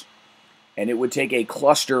shells, and it would take a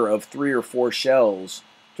cluster of 3 or 4 shells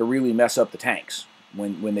to really mess up the tanks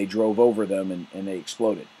when they drove over them and they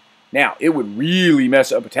exploded. Now, it would really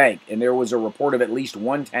mess up a tank, and there was a report of at least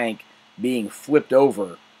one tank being flipped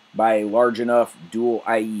over by a large enough dual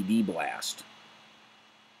IED blast.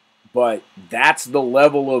 But that's the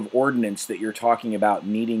level of ordnance that you're talking about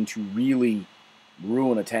needing to really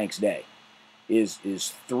ruin a tank's day, is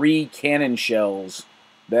 3 cannon shells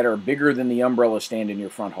that are bigger than the umbrella stand in your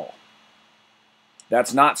front hull.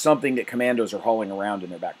 That's not something that commandos are hauling around in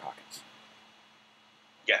their back pockets.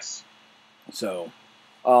 Yes. So,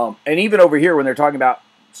 and even over here when they're talking about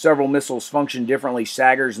several missiles function differently,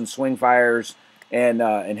 Saggers and Swingfires and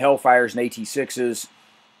Hellfires and AT-6s,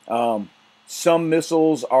 some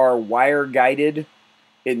missiles are wire-guided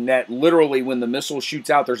in that literally when the missile shoots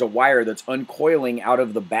out, there's a wire that's uncoiling out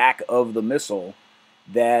of the back of the missile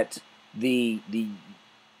that the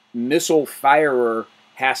missile firer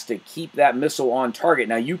has to keep that missile on target.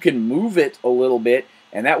 Now, you can move it a little bit,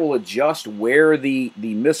 and that will adjust where the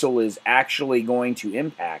missile is actually going to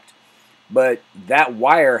impact. But that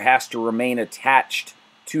wire has to remain attached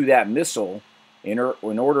to that missile in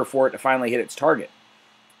order for it to finally hit its target.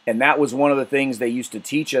 And that was one of the things they used to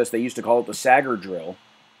teach us. They used to call it the Sagger drill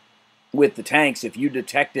with the tanks. If you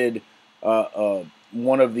detected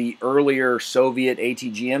one of the earlier Soviet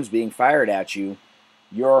ATGMs being fired at you,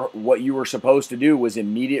 what you were supposed to do was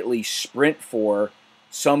immediately sprint for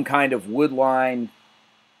some kind of wood line,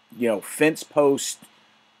 fence post,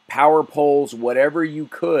 power poles, whatever you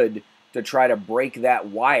could to try to break that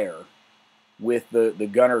wire with the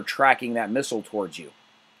gunner tracking that missile towards you,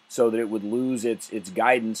 so that it would lose its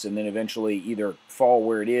guidance and then eventually either fall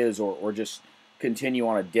where it is or just continue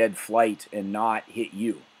on a dead flight and not hit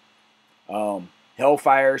you.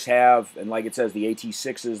 Hellfires have, and like it says, the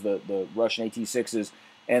AT-6s, the Russian AT-6s,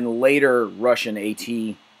 and later Russian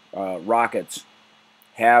AT rockets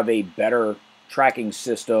have a better tracking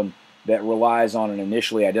system that relies on an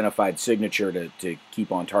initially identified signature to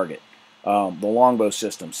keep on target. The longbow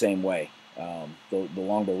system, same way. The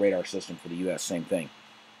longbow radar system for the U.S., same thing.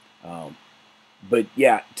 But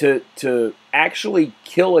yeah, to actually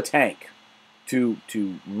kill a tank, to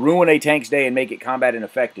ruin a tank's day and make it combat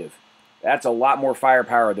ineffective, that's a lot more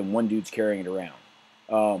firepower than one dude's carrying it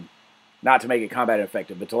around. Not to make it combat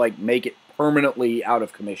ineffective, but to make it permanently out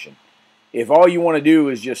of commission. If all you want to do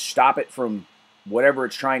is just stop it from whatever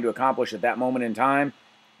it's trying to accomplish at that moment in time,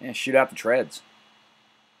 shoot out the treads.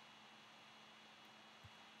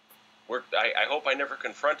 I hope I never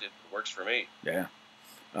confront it. It works for me. Yeah.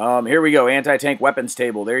 Here we go. Anti-tank weapons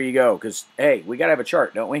table. There you go. Because, hey, we got to have a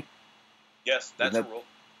chart, don't we? Yes, that's a rule.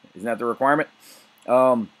 Isn't that the requirement?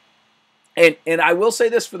 And I will say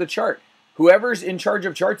this for the chart. Whoever's in charge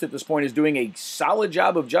of charts at this point is doing a solid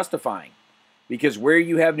job of justifying. Because where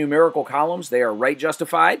you have numerical columns, they are right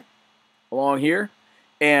justified along here.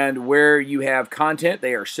 And where you have content,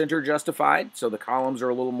 they are center justified. So the columns are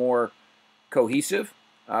a little more cohesive.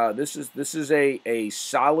 This is a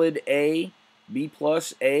solid A, B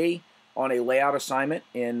plus A on a layout assignment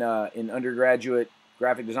in undergraduate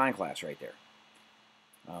graphic design class right there.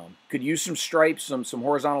 Could use some stripes, some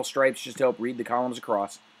horizontal stripes just to help read the columns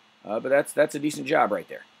across. But that's a decent job right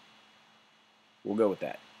there. We'll go with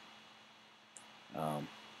that. All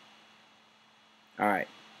right.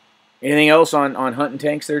 Anything else on hunting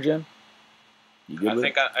tanks there, Jim? You good with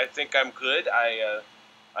it? I think I'm good. I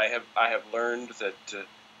have learned that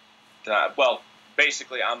well,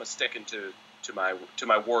 basically I'm sticking to my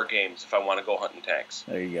war games if I want to go hunting tanks.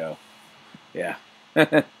 There you go. Yeah.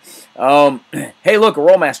 Hey, look, a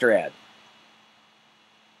Rollmaster ad.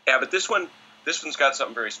 Yeah, but this one's got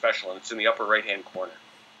something very special, and it's in the upper right-hand corner.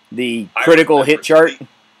 The critical hit chart?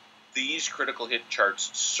 These critical hit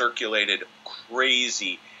charts circulated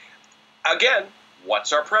crazy. Again,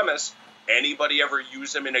 what's our premise? Anybody ever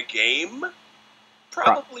use them in a game?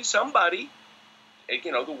 Probably somebody.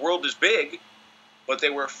 The world is big. but they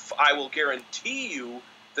were, I will guarantee you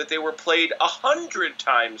that they were played 100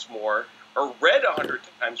 times more or read 100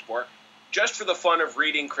 times more just for the fun of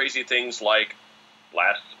reading crazy things like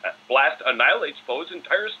Blast annihilates foe's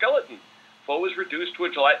entire skeleton. Foe is reduced to a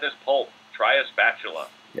gelatinous pulp. Try a spatula.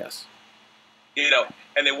 Yes. You know,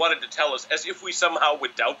 and they wanted to tell us, as if we somehow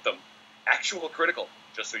would doubt them, actual critical,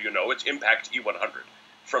 just so you know, it's Impact E100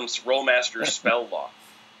 from Rollmaster's Spell Law.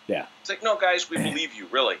 Yeah. It's like, no, guys, we believe you,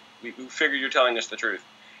 really. We figure you're telling us the truth.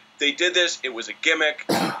 They did this. It was a gimmick.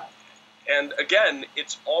 And again,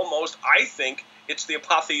 it's almost, I think, it's the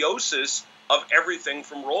apotheosis of everything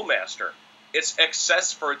from Rollmaster. It's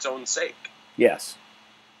excess for its own sake. Yes.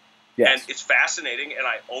 Yes. And it's fascinating, and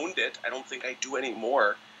I owned it. I don't think I do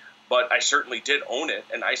anymore, but I certainly did own it,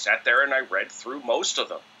 and I sat there and I read through most of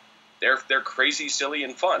them. They're crazy, silly,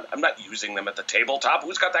 and fun. I'm not using them at the tabletop.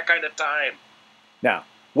 Who's got that kind of time? Now,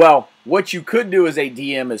 well, what you could do as a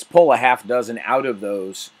DM is pull a half dozen out of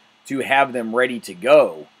those to have them ready to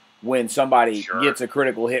go when somebody gets a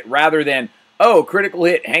critical hit, rather than, oh, critical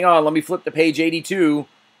hit, hang on, let me flip to page 82.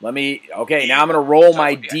 Now I'm going to roll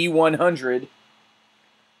my D100.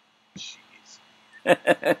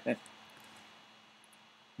 Jeez.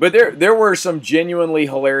 But there were some genuinely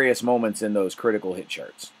hilarious moments in those critical hit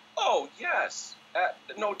charts. Oh, yes.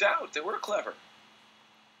 No doubt. They were clever.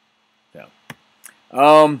 Yeah.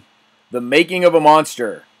 The making of a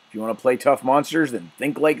monster. If you want to play tough monsters, then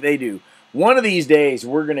think like they do. One of these days,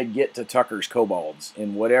 we're going to get to Tucker's Kobolds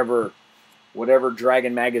in whatever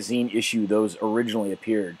Dragon Magazine issue those originally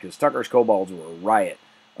appeared, because Tucker's Kobolds were a riot.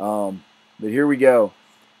 But here we go.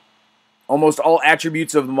 Almost all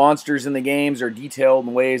attributes of the monsters in the games are detailed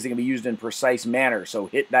in ways that can be used in precise manner. So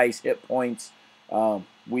hit dice, hit points.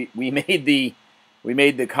 We made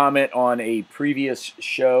the comment on a previous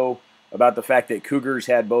show about the fact that cougars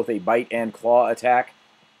had both a bite and claw attack.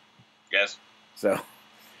 Yes. So,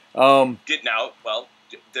 the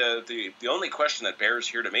only question that bears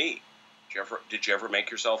here to me: did you ever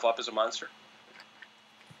make yourself up as a monster?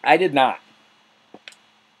 I did not.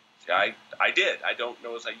 I did. I don't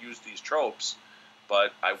know as I used these tropes,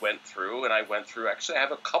 but I went through. Actually, I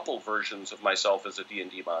have a couple versions of myself as a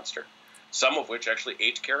D&D monster, some of which actually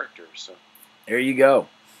 8 characters. So. There you go.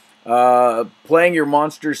 Playing your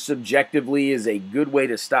monsters subjectively is a good way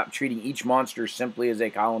to stop treating each monster simply as a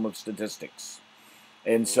column of statistics.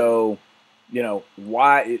 And so,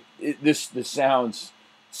 why this sounds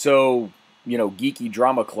so, geeky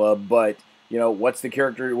drama club, but what's the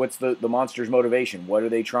character? What's the monster's motivation? What are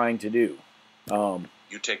they trying to do?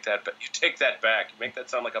 You take that back. You make that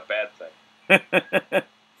sound like a bad thing.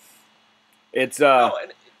 It's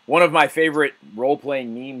one of my favorite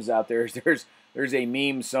role-playing memes out there. There's a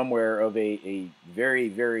meme somewhere of a very,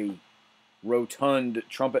 very rotund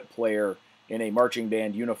trumpet player in a marching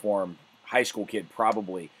band uniform, high school kid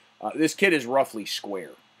probably. This kid is roughly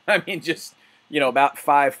square. I mean, just about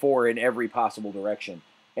 5'4" in every possible direction,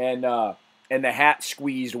 and the hat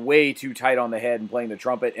squeezed way too tight on the head and playing the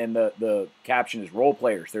trumpet, and the caption is "Role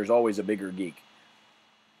players, there's always a bigger geek."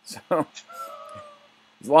 So,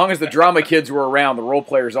 as long as the drama kids were around, the role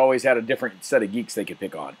players always had a different set of geeks they could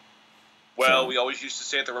pick on. Well, we always used to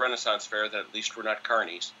say at the Renaissance Fair that at least we're not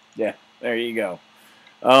carnies. Yeah, there you go.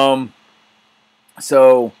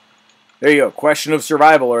 So, there you go. Question of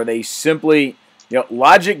survival. Are they simply...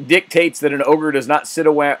 logic dictates that an ogre does not sit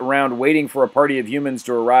around waiting for a party of humans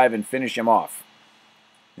to arrive and finish him off.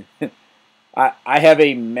 I have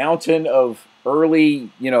a mountain of early,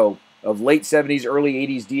 of late 70s, early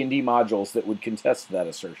 80s D&D modules that would contest that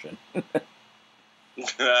assertion.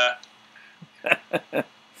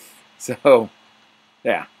 So,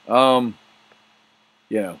 yeah.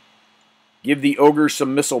 Give the ogre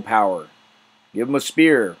some missile power. Give him a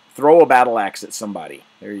spear. Throw a battle axe at somebody.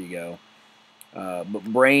 There you go. But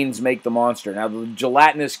brains make the monster. Now, the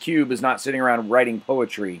gelatinous cube is not sitting around writing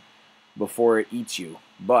poetry before it eats you.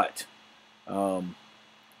 But, I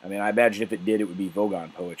imagine if it did, it would be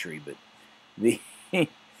Vogon poetry. But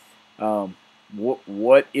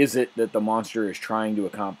what is it that the monster is trying to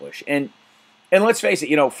accomplish? And let's face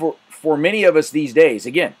it, for many of us these days,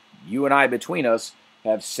 again, you and I between us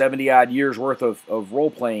have 70-odd years worth of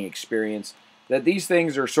role-playing experience, that these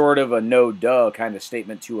things are sort of a no-duh kind of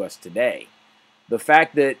statement to us today. The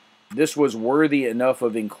fact that this was worthy enough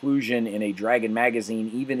of inclusion in a Dragon magazine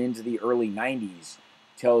even into the early 90s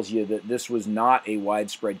tells you that this was not a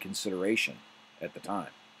widespread consideration at the time.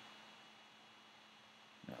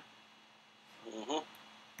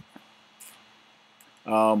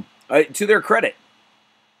 Mm-hmm. To their credit,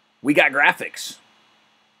 we got graphics.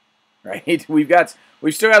 right?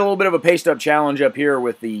 We've still got a little bit of a paste up challenge up here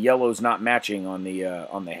with the yellows not matching on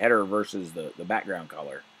the header versus the background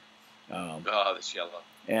color. Oh, this yellow.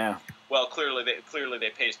 Yeah. Well, clearly they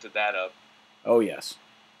pasted that up. Oh yes.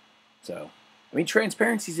 So, I mean,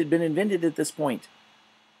 transparencies had been invented at this point.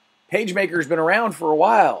 PageMaker's been around for a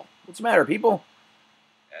while. What's the matter, people?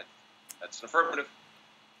 That's an affirmative.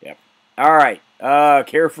 Yep. All right.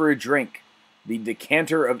 Care for a drink. The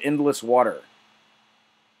decanter of endless water.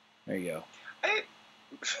 There you go.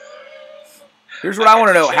 Here's what I want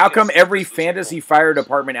to know. How come every fantasy fire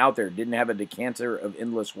department out there didn't have a decanter of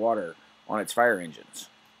endless water on its fire engines?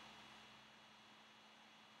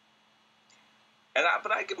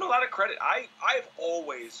 But I give them a lot of credit. I've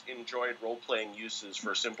always enjoyed role-playing uses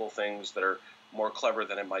for simple things that are more clever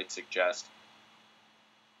than it might suggest.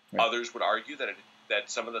 Right. Others would argue that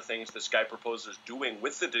some of the things this guy proposes doing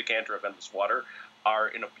with the decanter of endless water are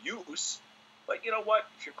an abuse. But you know what?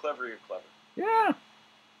 If you're clever, you're clever. Yeah.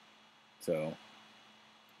 So.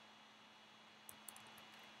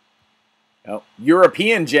 Oh,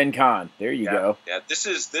 European Gen Con. There you go. Yeah, this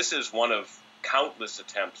is one of countless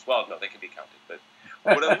attempts. Well, no, they can be counted, but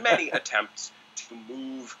one of many attempts to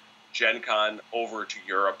move Gen Con over to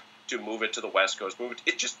Europe, to move it to the West Coast.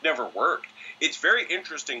 It just never worked. It's very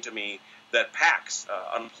interesting to me that PAX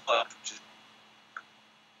Unplugged, which is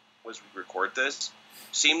as we record this,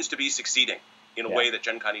 seems to be succeeding in a way that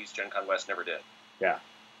Gen Con East, Gen Con West never did. Yeah.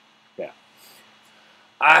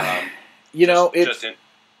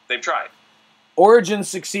 They've tried. Origins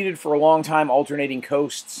succeeded for a long time alternating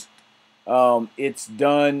coasts. It's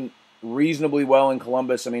done reasonably well in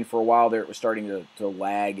Columbus. I mean, for a while there it was starting to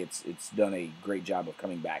lag. It's done a great job of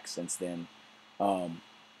coming back since then.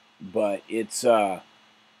 But it's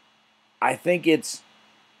I think it's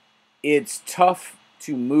tough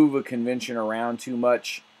to move a convention around too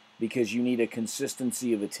much because you need a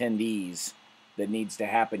consistency of attendees that needs to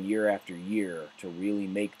happen year after year to really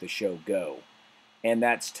make the show go. And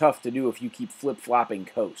that's tough to do if you keep flip-flopping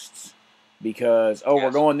coasts. Because,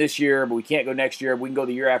 we're going this year, but we can't go next year. We can go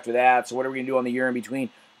the year after that. So what are we going to do on the year in between?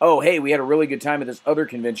 Oh, hey, we had a really good time at this other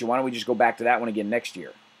convention. Why don't we just go back to that one again next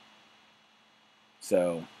year?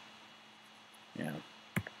 So, yeah.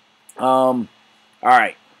 All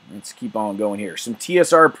right. Let's keep on going here. Some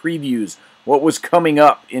TSR previews. What was coming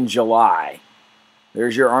up in July?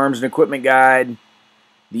 There's your arms and equipment guide.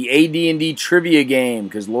 The AD&D trivia game,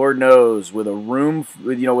 because Lord knows, with a room,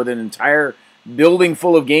 with an entire building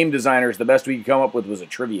full of game designers, the best we could come up with was a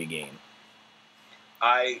trivia game.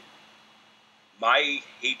 My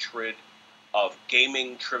hatred of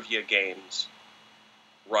gaming trivia games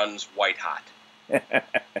runs white hot.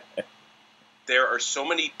 There are so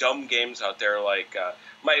many dumb games out there. Like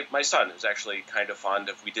my son is actually kind of fond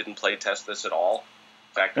of. We didn't play test this at all.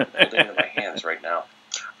 In fact, I'm holding it in my hands right now.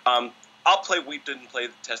 I'll play We Didn't Play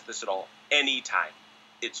Test This at All anytime.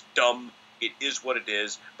 It's dumb. It is what it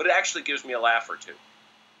is. But it actually gives me a laugh or two.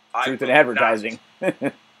 Truth in advertising.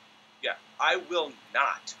 I will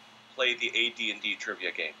not play the AD&D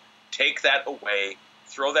trivia game. Take that away.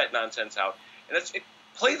 Throw that nonsense out. And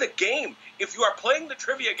play the game. If you are playing the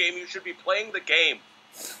trivia game, you should be playing the game.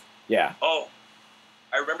 Yeah. Oh,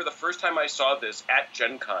 I remember the first time I saw this at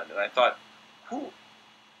Gen Con, and I thought,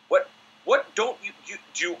 what don't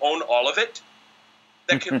do you own all of it?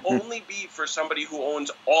 That can only be for somebody who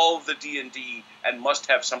owns all of the D&D and must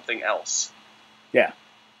have something else. Yeah.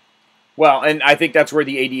 Well, and I think that's where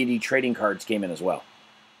the AD&D trading cards came in as well.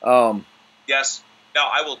 Yes. Now,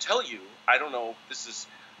 I will tell you, I don't know,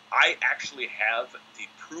 I actually have the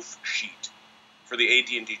proof sheet for the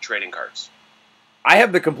AD&D trading cards. I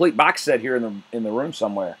have the complete box set here in the room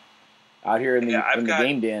somewhere, out here in the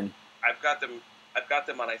game den. I've got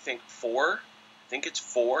them on, I think, four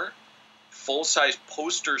full-size,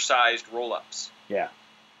 poster-sized roll-ups. Yeah.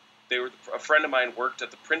 A friend of mine worked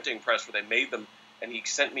at the printing press where they made them, and he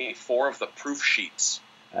sent me 4 of the proof sheets.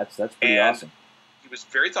 That's pretty awesome. He was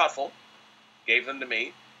very thoughtful, gave them to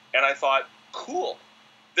me, and I thought, cool,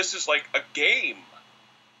 this is like a game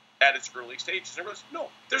at its early stages. And I realized, no,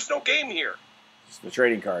 there's no game here. It's the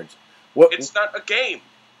trading cards. It's not a game.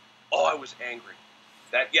 Oh, I was angry.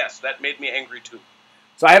 That made me angry too.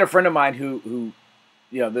 So I had a friend of mine who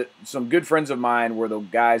some good friends of mine were the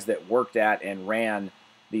guys that worked at and ran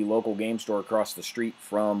the local game store across the street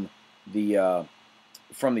from the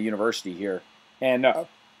university here, and a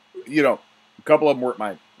couple of them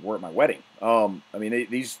were at my wedding. I mean,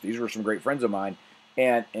 these were some great friends of mine,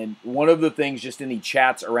 and one of the things just in the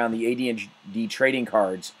chats around the AD&D trading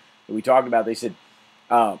cards that we talked about, they said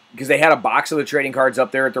because they had a box of the trading cards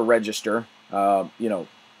up there at the register.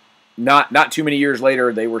 Not too many years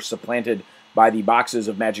later, they were supplanted buy the boxes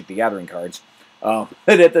of Magic the Gathering cards. But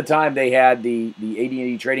at the time, they had the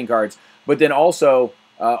AD&D trading cards. But then also,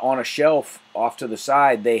 on a shelf off to the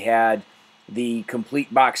side, they had the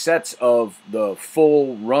complete box sets of the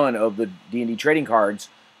full run of the D&D trading cards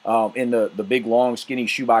in the big, long, skinny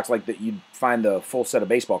shoebox like that you'd find the full set of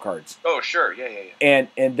baseball cards. Oh, sure. Yeah.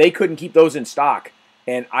 And they couldn't keep those in stock.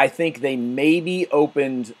 And I think they maybe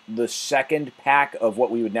opened the second pack of what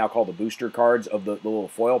we would now call the booster cards of the little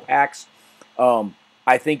foil packs.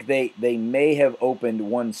 I think they may have opened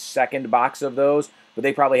one second box of those, but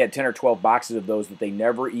they probably had 10 or 12 boxes of those that they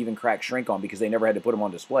never even cracked shrink on because they never had to put them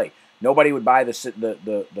on display. Nobody would buy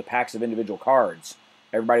the packs of individual cards.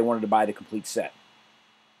 Everybody wanted to buy the complete set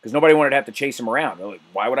because nobody wanted to have to chase them around. They're like,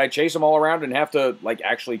 why would I chase them all around and have to like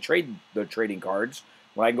actually trade the trading cards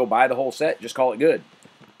when I can go buy the whole set? Just call it good.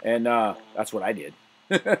 And that's what I did.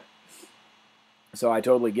 So I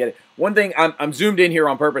totally get it. One thing, I'm zoomed in here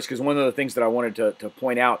on purpose because one of the things that I wanted to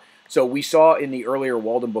point out, so we saw in the earlier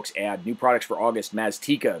Walden Books ad, new products for August,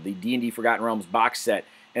 Maztica, the D&D Forgotten Realms box set.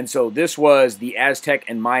 And so this was the Aztec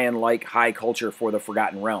and Mayan-like high culture for the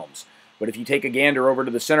Forgotten Realms. But if you take a gander over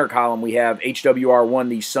to the center column, we have HWR1,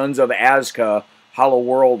 the Sons of Azca Hollow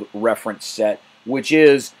World reference set, which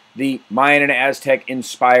is the Mayan and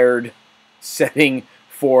Aztec-inspired setting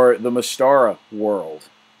for the Mystara world.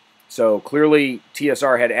 So clearly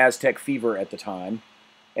TSR had Aztec fever at the time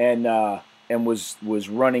and was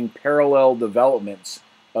running parallel developments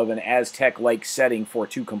of an Aztec-like setting for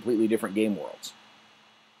two completely different game worlds.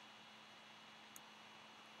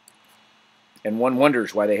 And one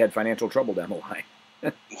wonders why they had financial trouble down the line.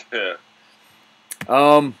 Yeah.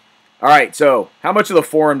 All right, so how much of the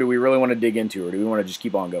forum do we really want to dig into, or do we want to just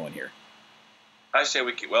keep on going here? I say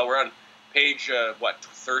we keep, well, we're on page,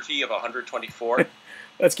 30 of 124?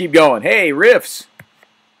 Let's keep going. Hey, Riffs.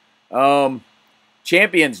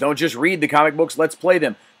 Champions, don't just read the comic books, let's play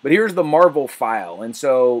them. But here's the Marvel file. And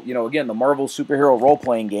so, again, the Marvel superhero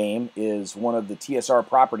role-playing game is one of the TSR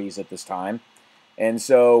properties at this time. And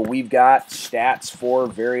so we've got stats for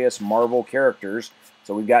various Marvel characters.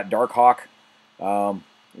 So we've got Darkhawk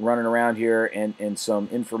running around here and some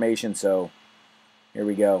information. So here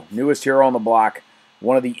we go. Newest hero on the block,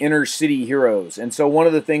 one of the inner city heroes. And so one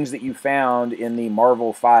of the things that you found in the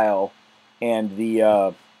Marvel file and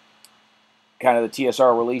the kind of the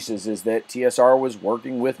TSR releases is that TSR was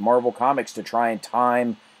working with Marvel Comics to try and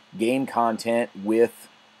time game content with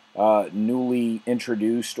newly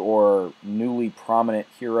introduced or newly prominent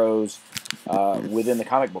heroes within the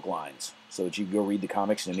comic book lines, so that you can go read the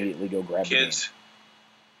comics and immediately go grab the game.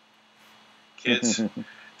 Kids,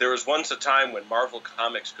 there was once a time when Marvel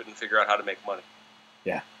Comics couldn't figure out how to make money.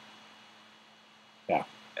 Yeah.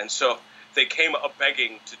 And so they came up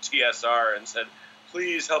begging to TSR and said,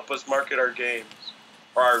 please help us market our games,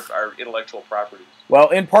 or our intellectual properties. Well,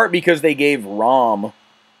 in part because they gave ROM,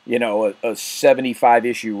 a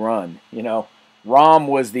 75-issue run. ROM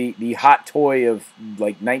was the hot toy of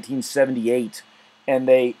like 1978, and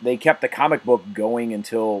they kept the comic book going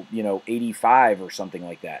until 85 or something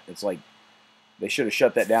like that. It's like they should have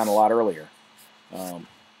shut that down a lot earlier. All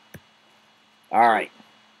right,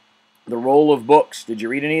 the role of books. Did you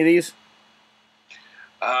read any of these?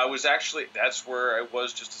 That's where I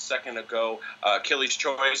was just a second ago. Achilles'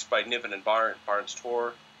 Choice by Niven and Barnes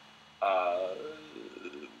Tor.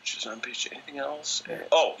 Which is on page. Anything else?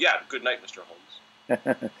 Oh, yeah. Good night, Mr.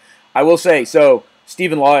 Holmes. I will say, so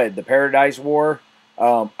Stephen Lloyd, The Paradise War.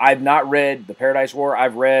 I've not read The Paradise War.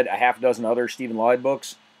 I've read a half dozen other Stephen Lloyd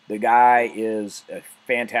books. The guy is a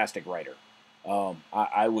fantastic writer.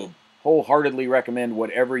 I would wholeheartedly recommend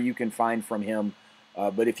whatever you can find from him.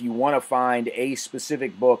 But if you want to find a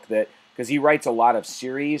specific book because he writes a lot of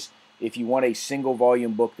series, if you want a single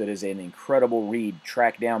volume book that is an incredible read,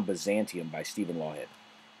 track down Byzantium by Stephen Lloyd.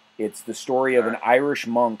 It's the story of an Irish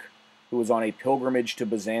monk who was on a pilgrimage to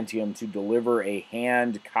Byzantium to deliver a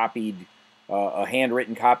handwritten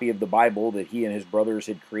copy of the Bible that he and his brothers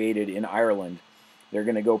had created in Ireland. They're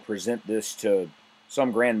going to go present this to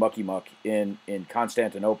some grand mucky muck in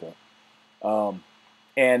Constantinople. And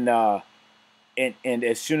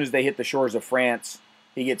as soon as they hit the shores of France,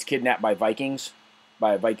 he gets kidnapped by Vikings,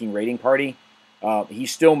 by a Viking raiding party. He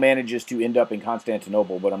still manages to end up in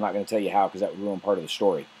Constantinople, but I'm not going to tell you how because that would ruin part of the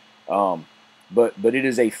story. But it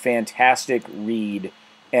is a fantastic read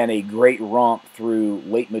and a great romp through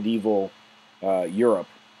late medieval Europe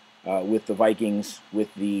with the Vikings,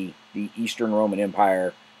 with the Eastern Roman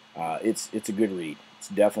Empire. It's a good read. It's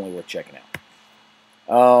definitely worth checking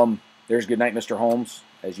out. There's Goodnight, Mr. Holmes,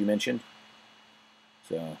 as you mentioned.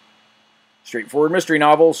 So, straightforward mystery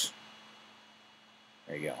novels.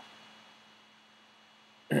 There you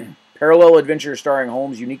go. Parallel adventure starring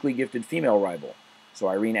Holmes' uniquely gifted female rival. So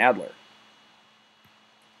Irene Adler.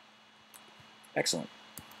 Excellent.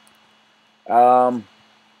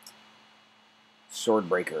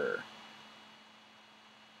 Swordbreaker.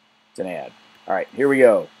 It's an ad. All right, here we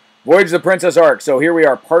go. Voyage of the Princess Ark. So here we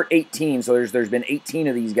are, part 18. So there's been 18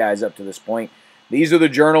 of these guys up to this point. These are the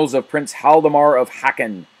journals of Prince Haldimar of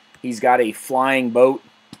Haken. He's got a flying boat,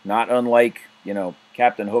 not unlike, you know,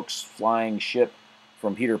 Captain Hook's flying ship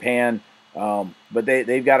from Peter Pan. But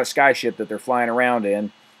they've got a sky ship that they're flying around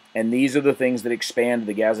in. And these are the things that expand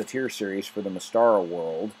the Gazetteer series for the Mystara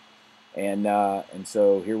world. And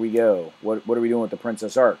so here we go. What are we doing with the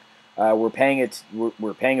Princess Ark? We're paying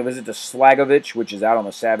a visit to Slagovich, which is out on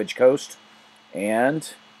the Savage Coast,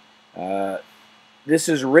 and this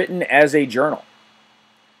is written as a journal.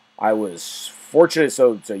 I was fortunate,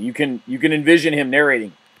 so you can envision him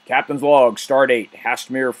narrating Captain's Log, Stardate,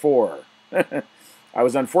 Hastmere 4. I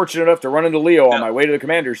was unfortunate enough to run into Leo on my way to the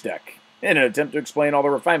commander's deck in an attempt to explain all the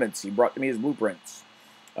refinements he brought to me as blueprints.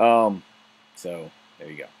 So there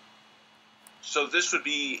you go. So this would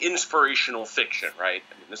be inspirational fiction, right?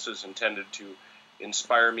 I mean, this was intended to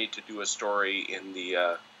inspire me to do a story in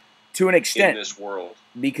the to an extent in this world,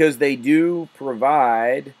 because they do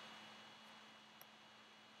provide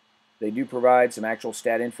some actual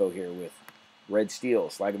stat info here with Red Steel,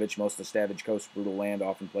 Slagovich, most of the Savage Coast, brutal land,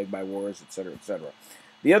 often plagued by wars, etc., etc.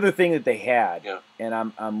 The other thing that they had, and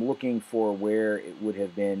I'm looking for where it would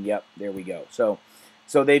have been. Yep, there we go. So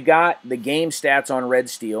they've got the game stats on Red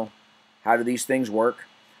Steel. How do these things work?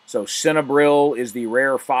 So Cinnabril is the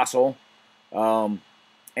rare fossil, and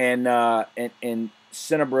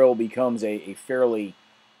Cinnabril becomes a fairly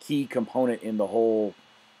key component in the whole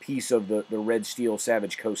piece of the Red Steel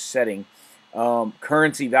Savage Coast setting.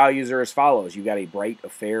 Currency values are as follows. You've got a bright, a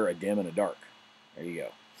fair, a dim, and a dark. There you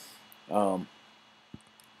go.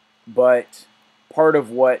 But part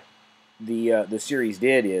of what the series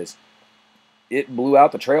did is it blew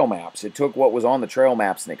out the trail maps. It took what was on the trail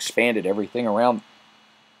maps and expanded everything around.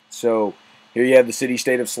 So here you have the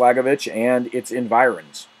city-state of Slagovich and its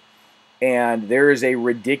environs. And there is a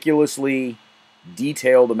ridiculously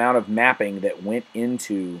detailed amount of mapping that went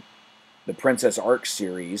into the Princess Ark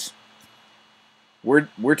series.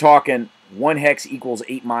 We're talking 1 hex equals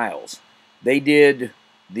 8 miles. They did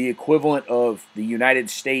the equivalent of the United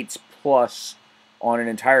States plus on an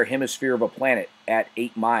entire hemisphere of a planet at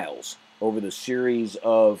 8 miles. Over the series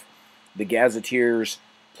of the Gazetteers,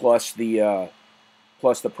 plus the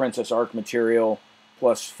Princess Ark material,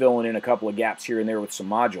 plus filling in a couple of gaps here and there with some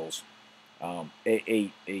modules.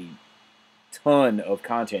 A ton of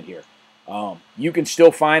content here. You can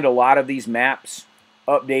still find a lot of these maps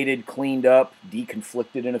updated, cleaned up,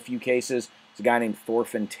 deconflicted in a few cases. There's a guy named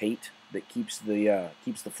Thorfinn Tate that keeps the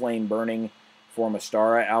flame burning for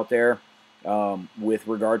Mystara out there. With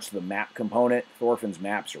regards to the map component, Thorfinn's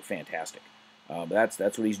maps are fantastic. But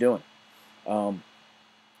that's what he's doing.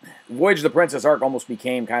 Voyage of the Princess Ark almost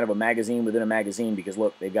became kind of a magazine within a magazine because,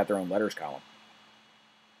 look, they've got their own letters column.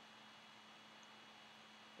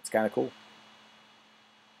 It's kind of cool.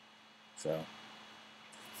 So,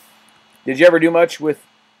 did you ever do much with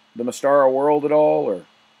the Mystara world at all, or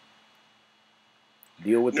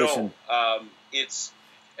deal with this? No, it's,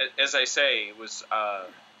 as I say, it was...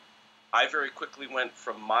 I very quickly went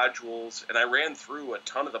from modules, and I ran through a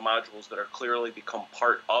ton of the modules that are clearly become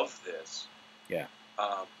part of this. Yeah.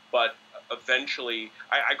 But eventually,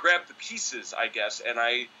 I grabbed the pieces, I guess, and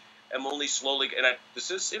I am only slowly, and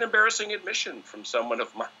this is an embarrassing admission from someone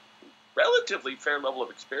of my relatively fair level of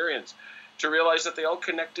experience, to realize that they all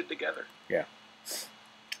connected together. Yeah.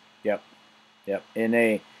 Yep.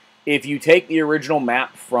 If you take the original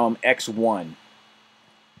map from X1,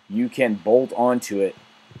 you can bolt onto it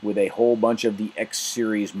with a whole bunch of the X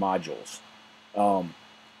series modules. And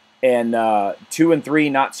 2 and 3,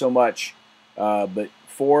 not so much. But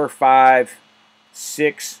 4, 5,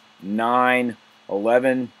 6, 9,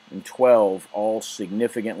 11, and 12 all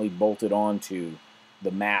significantly bolted onto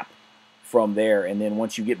the map from there. And then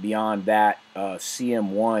once you get beyond that,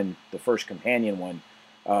 CM1, the first companion one,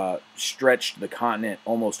 stretched the continent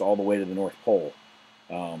almost all the way to the North Pole.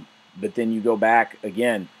 But then you go back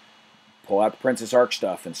again, pull out the Princess Ark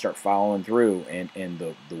stuff and start following through, and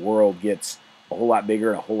the world gets a whole lot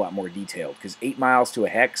bigger and a whole lot more detailed. Because 8 miles to a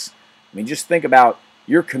hex, I mean, just think about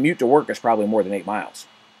your commute to work is probably more than 8 miles.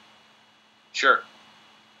 Sure.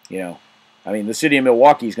 You know, I mean, the city of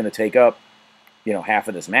Milwaukee is going to take up, half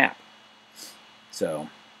of this map. So,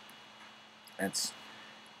 that's...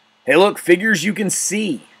 Hey, look, figures you can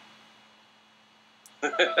see.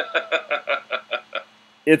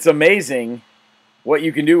 It's amazing what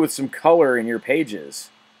you can do with some color in your pages.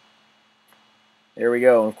 There we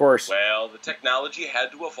go. Of course. Well, the technology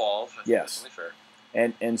had to evolve. Yes. That's only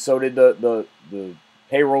And fair. so did the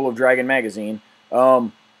payroll of Dragon Magazine.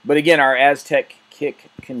 But again, our Aztec kick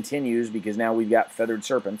continues because now we've got feathered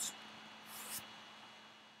serpents.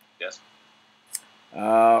 Yes.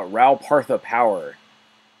 Ralpartha Power.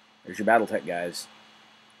 There's your BattleTech guys.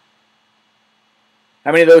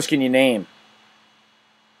 How many of those can you name?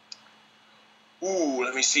 Ooh,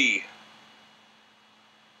 let me see.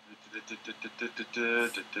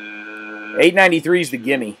 893 is the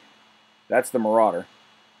gimme. That's the Marauder.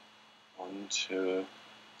 1, 2,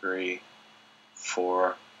 3,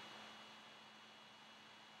 4.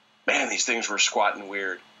 Man, these things were squatting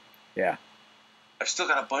weird. Yeah. I've still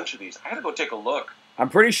got a bunch of these. I gotta go take a look. I'm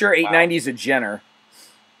pretty sure 890 is a Jenner.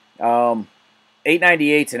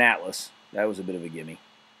 898's an Atlas. That was a bit of a gimme.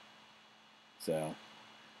 So,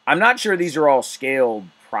 I'm not sure these are all scaled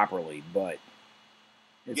properly, but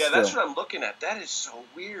yeah, that's what I'm looking at. That is so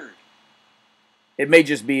weird. It may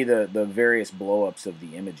just be the various blow-ups of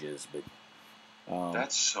the images, but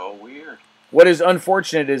that's so weird. What is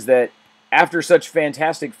unfortunate is that after such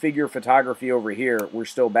fantastic figure photography over here, we're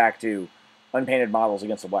still back to unpainted models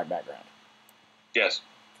against a black background. Yes.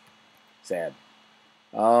 Sad.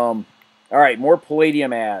 All right, more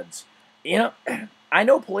Palladium ads. You know, I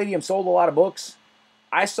know Palladium sold a lot of books.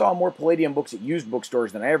 I saw more Palladium books at used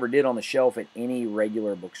bookstores than I ever did on the shelf at any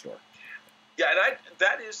regular bookstore. Yeah, and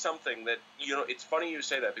that is something that, you know, it's funny you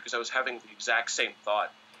say that because I was having the exact same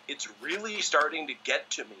thought. It's really starting to get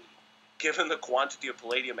to me, given the quantity of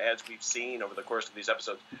Palladium ads we've seen over the course of these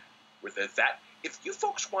episodes. With that, if you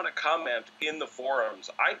folks want to comment in the forums,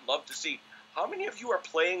 I'd love to see how many of you are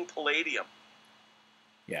playing Palladium.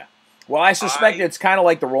 Yeah. Well, I suspect it's kind of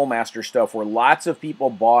like the Rollmaster stuff, where lots of people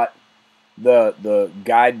bought the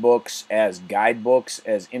guidebooks as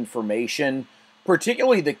information,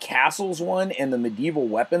 particularly the Castles one and the Medieval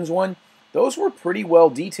Weapons one. Those were pretty well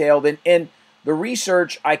detailed, and the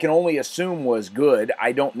research, I can only assume, was good.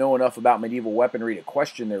 I don't know enough about medieval weaponry to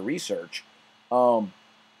question their research.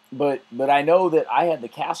 But I know that I had the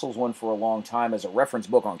Castles one for a long time as a reference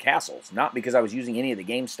book on castles, not because I was using any of the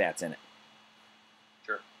game stats in it.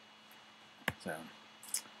 Sure. So,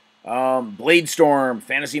 Bladestorm,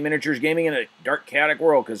 Fantasy Miniatures Gaming in a Dark Chaotic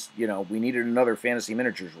World, because, you know, we needed another Fantasy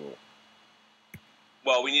Miniatures rule.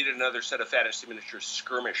 Well, we needed another set of Fantasy Miniatures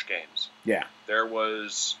skirmish games. Yeah. There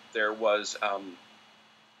was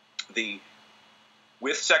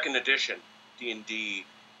with second edition D&D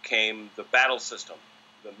came the battle system,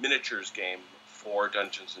 the miniatures game for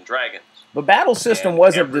Dungeons and Dragons. But battle system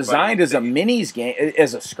wasn't designed as a minis game,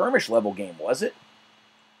 as a skirmish level game, was it?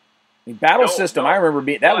 I mean, battle system, I remember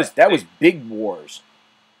being that was Big Wars.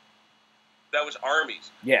 That was armies.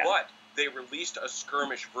 Yeah. But they released a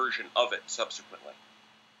skirmish version of it subsequently.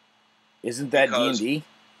 Isn't that D&D?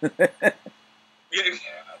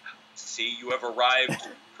 See, you have arrived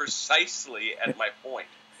precisely at my point.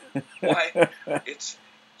 Why? It's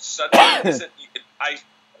such a...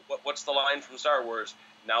 What's the line from Star Wars?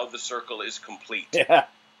 Now the circle is complete. Yeah.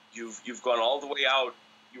 You've gone all the way out.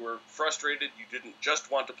 You were frustrated. You didn't just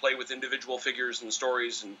want to play with individual figures and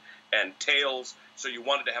stories and tales, so you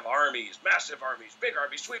wanted to have armies, massive armies, big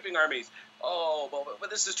armies, sweeping armies. Oh, but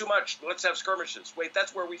this is too much. Let's have skirmishes. Wait,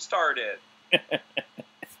 that's where we started.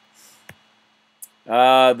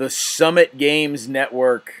 The Summit Games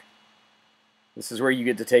Network. This is where you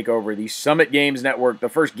get to take over. The Summit Games Network, the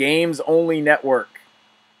first games-only network.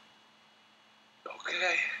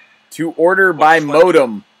 Okay. To order by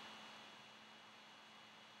modem.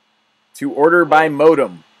 To order by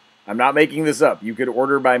modem. I'm not making this up. You could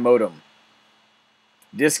order by modem.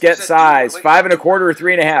 Diskette size, 5 1/4 or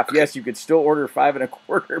 3 1/2. Okay. Yes, you could still order 5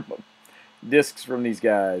 1/4 discs from these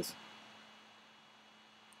guys.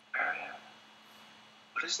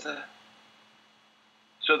 What is the...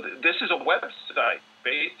 So this is a website,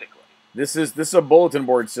 basically. This is a bulletin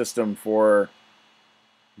board system for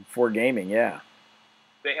gaming, yeah.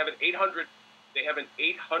 They have an 800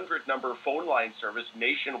 number phone line service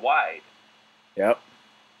nationwide. Yep.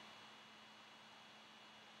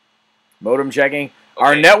 Modem checking. Okay.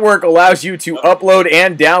 Our network allows you to upload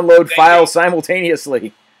and download files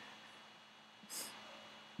simultaneously.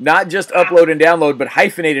 Not just upload and download, but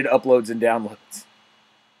hyphenated uploads and downloads.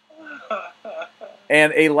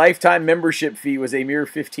 And a lifetime membership fee was a mere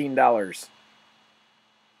 $15.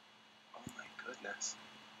 Oh my goodness.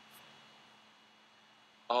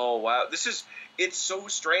 Oh wow. It's so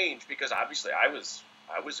strange because obviously I was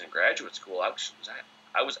in graduate school. I was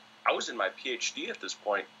in my PhD at this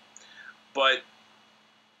point. But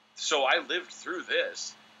so I lived through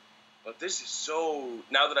this. But this is so,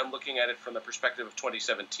 now that I'm looking at it from the perspective of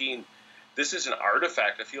 2017, this is an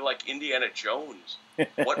artifact. I feel like Indiana Jones.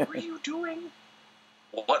 What were you doing?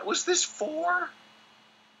 What was this for?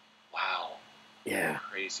 Wow. Yeah.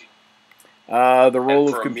 Crazy. The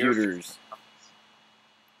role of computers.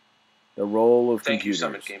 The role of Thank computers. you,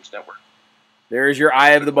 Summit Games Network. There's your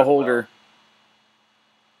Eye of the Beholder.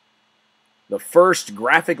 Well. The first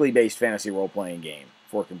graphically based fantasy role-playing game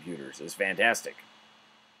for computers is fantastic.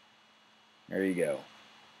 There you go.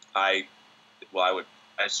 I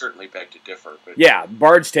certainly beg to differ. But yeah,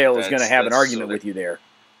 Bard's Tale is going to have an argument with you there.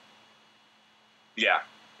 Yeah,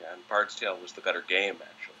 and Bard's Tale was the better game,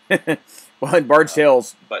 actually. Well, and Bard's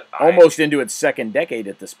Tale's almost into its second decade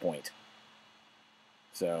at this point.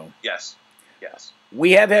 So yes.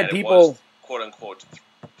 We have had people, quote unquote.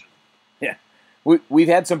 Yeah, we've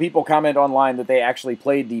had some people comment online that they actually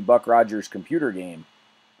played the Buck Rogers computer game.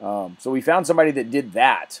 So we found somebody that did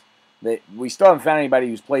that. That we still haven't found anybody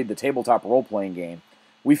who's played the tabletop role-playing game.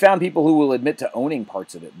 We found people who will admit to owning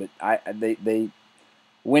parts of it, but they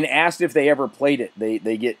when asked if they ever played it,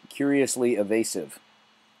 they get curiously evasive.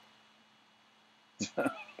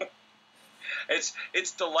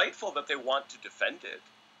 It's delightful that they want to defend it.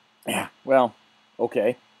 Yeah, well,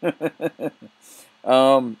 okay.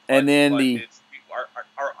 And then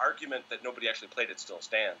our argument that nobody actually played it still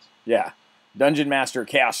stands. Yeah, Dungeon Master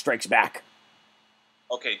Chaos Strikes Back.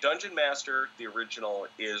 Okay, Dungeon Master, the original,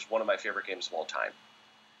 is one of my favorite games of all time.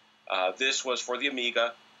 This was for the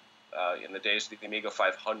Amiga, in the days of the Amiga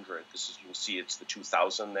 500. You can see it's the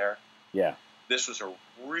 2000 there. Yeah. This was a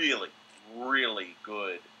really, really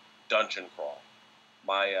good dungeon crawl.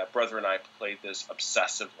 My brother and I played this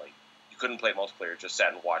obsessively. You couldn't play multiplayer, just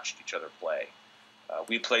sat and watched each other play.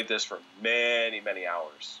 We played this for many, many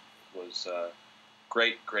hours. It was a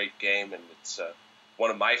great, great game, and it's one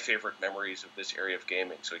of my favorite memories of this area of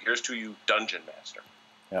gaming. So here's to you, Dungeon Master.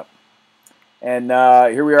 Yep. And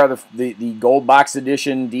here we are, the Gold Box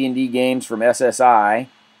Edition D&D games from SSI,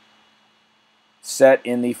 set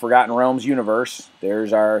in the Forgotten Realms universe.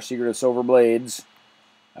 There's our Secret of Silver Blades,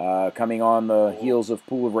 coming on the heels of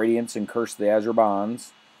Pool of Radiance and Curse of the Azure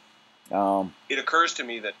Bonds. It occurs to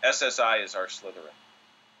me that SSI is our Slytherin.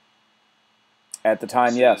 At the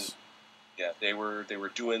time, yes. Yeah, they were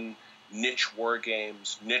doing niche war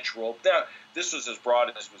games, niche role. Now, this was as broad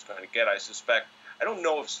as it was going to get, I suspect. I don't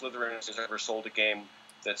know if Slytherin has ever sold a game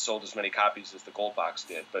that sold as many copies as the Gold Box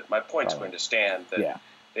did, but my point's going to stand that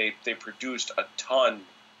they produced a ton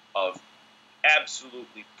of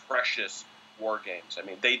absolutely precious war games. I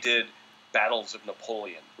mean, they did Battles of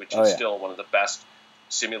Napoleon, which is still one of the best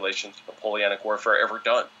simulations of Napoleonic warfare ever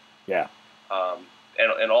done. Yeah.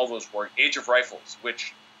 And all those war Age of Rifles,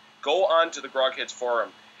 which go on to the GrogHeads forum,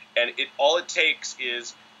 and all it takes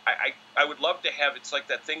is I would love to have, it's like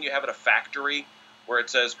that thing you have at a factory where it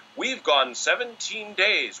says, we've gone 17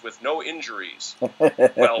 days with no injuries.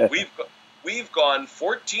 Well, we've gone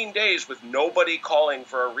 14 days with nobody calling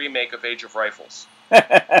for a remake of Age of Rifles. All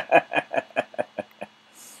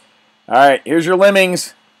right, here's your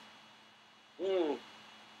lemmings.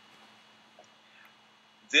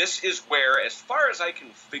 This is where, as far as I can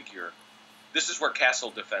figure, this is where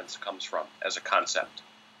castle defense comes from as a concept.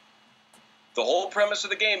 The whole premise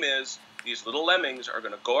of the game is these little lemmings are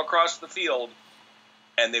going to go across the field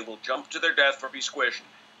and they will jump to their death or be squished.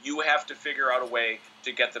 You have to figure out a way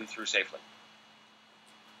to get them through safely.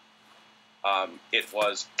 It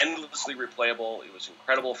was endlessly replayable. It was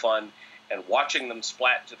incredible fun. And watching them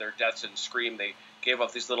splat to their deaths and scream, they gave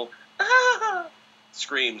off these little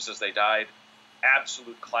screams as they died.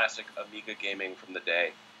 Absolute classic Amiga gaming from the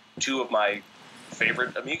day. Two of my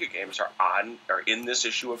favorite Amiga games are in this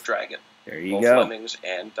issue of Dragon. There you Both go. Lemmings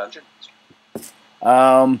and Dungeons.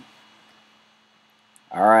 All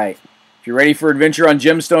right. If you're ready for adventure on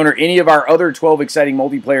Gemstone or any of our other 12 exciting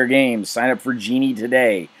multiplayer games, sign up for Genie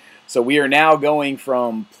today. So we are now going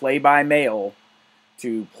from play by mail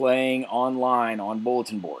to playing online on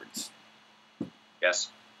bulletin boards. Yes.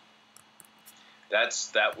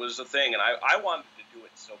 That was the thing, and I wanted to do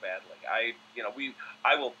it so badly.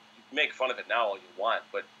 I will make fun of it now all you want,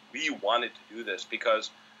 but we wanted to do this because,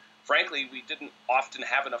 frankly, we didn't often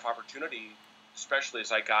have enough opportunity, especially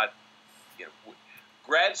as I got,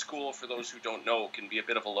 grad school, for those who don't know, can be a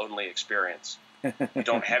bit of a lonely experience. You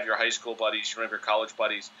don't have your high school buddies, you don't have your college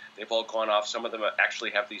buddies. They've all gone off. Some of them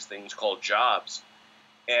actually have these things called jobs,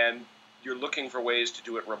 and you're looking for ways to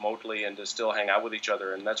do it remotely and to still hang out with each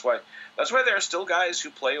other. And that's why there are still guys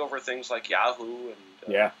who play over things like Yahoo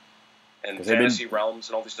and Fantasy Realms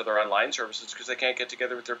and all these other online services because they can't get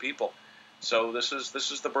together with their people. So this is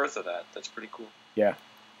the birth of that. That's pretty cool. Yeah.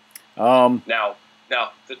 Now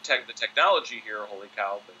the technology here, holy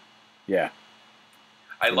cow! Yeah.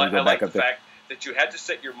 I Can you go like back the up there? fact that you had to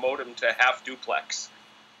set your modem to half duplex,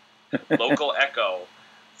 local echo,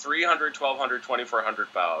 300, 1200,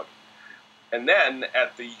 2400 baud, and then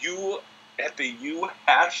at the U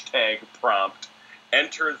hashtag prompt,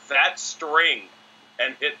 enter that string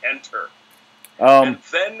and hit enter, and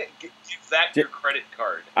then give that your credit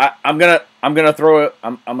card. I'm gonna throw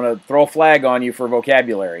a flag on you for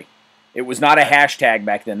vocabulary. It was not a hashtag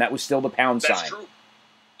back then. That was still the pound sign. That's true.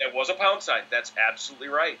 It was a pound sign. That's absolutely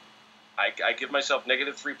right. I give myself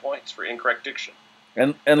 -3 points for incorrect diction.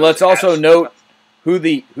 And let's also note who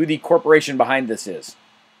the corporation behind this is.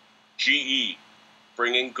 GE,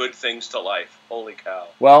 bringing good things to life. Holy cow!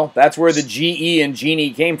 Well, that's where the GE and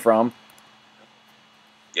Genie came from.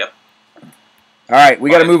 Yep. All right, we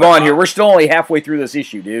got to move on here. We're still only halfway through this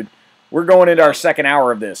issue, dude. We're going into our second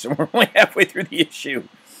hour of this, and we're only halfway through the issue.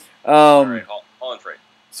 All right, all in freight.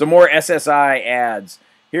 Some more SSI ads.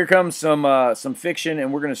 Here comes some fiction,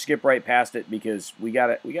 and we're going to skip right past it because we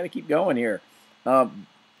gotta keep going here.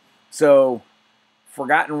 So,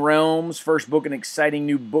 Forgotten Realms, first book in an exciting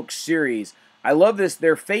new book series. I love this.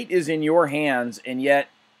 Their fate is in your hands, and yet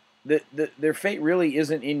their fate really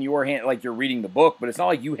isn't in your hand. Like you're reading the book, but it's not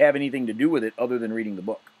like you have anything to do with it other than reading the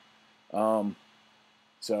book. Of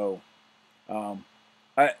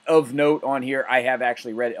note on here, I have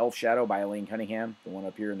actually read Elf Shadow by Elaine Cunningham, the one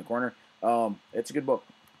up here in the corner. It's a good book.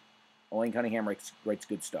 Elaine Cunningham writes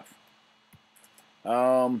good stuff.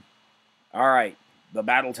 All right, the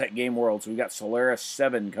BattleTech game world. So we got Solaris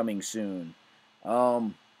 7 coming soon.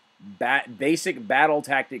 Basic battle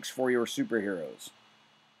tactics for your superheroes.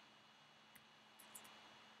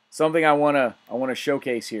 Something I wanna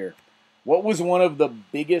showcase here. What was one of the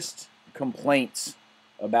biggest complaints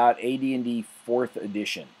about AD&D 4th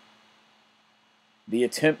edition? The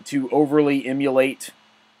attempt to overly emulate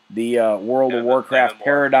the World of Warcraft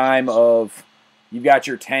paradigm of you've got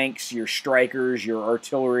your tanks, your strikers, your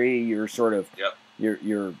artillery, your sort of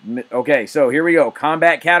your okay. So here we go.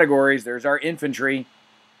 Combat categories. There's our infantry.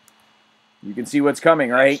 You can see what's coming,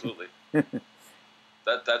 right? Absolutely.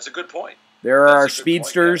 That's a good point. There are our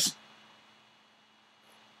speedsters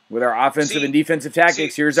with our offensive and defensive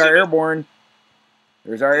tactics. Here's our airborne.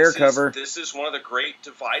 There's our air cover. This is one of the great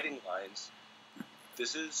dividing lines.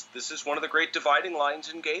 This is one of the great dividing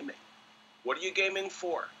lines in gaming. What are you gaming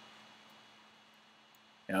for?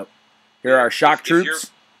 Yep. Here are our shock troops,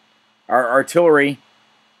 our artillery.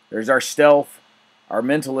 There's our stealth, our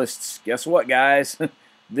mentalists. Guess what, guys?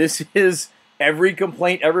 This is every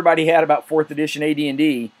complaint everybody had about 4th edition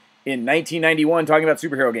AD&D in 1991 talking about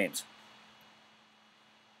superhero games.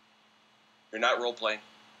 You're not role-playing.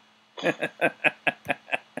 You're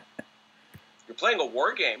playing a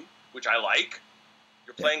war game, which I like.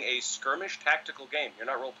 You're playing a skirmish tactical game. You're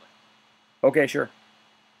not role-playing. Okay, sure.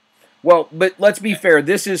 Well, but let's be fair.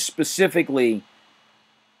 This is specifically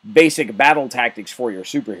basic battle tactics for your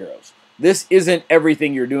superheroes. This isn't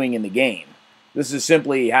everything you're doing in the game. This is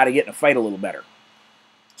simply how to get in a fight a little better.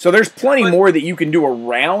 So there's plenty more that you can do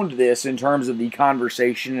around this in terms of the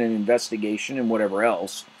conversation and investigation and whatever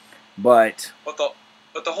else. But the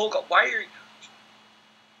whole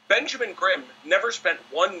Benjamin Grimm never spent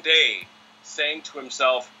one day saying to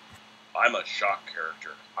himself, "I'm a shock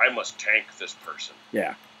character. I must tank this person."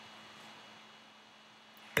 Yeah.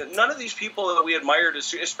 None of these people that we admired,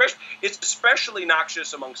 it's especially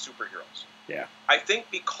noxious among superheroes. Yeah. I think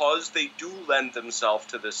because they do lend themselves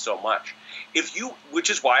to this so much. Which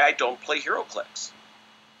is why I don't play HeroClix.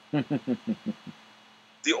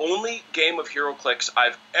 The only game of HeroClix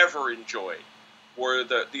I've ever enjoyed were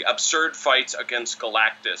the absurd fights against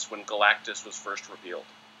Galactus when Galactus was first revealed.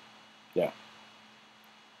 Yeah.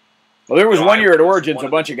 Well, there was one year at Origins, a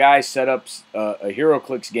bunch of guys set up a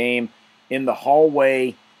HeroClix game in the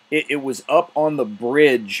hallway. It was up on the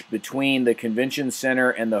bridge between the convention center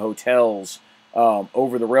and the hotels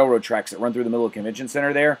over the railroad tracks that run through the middle of the convention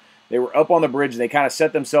center there. They were up on the bridge. They kind of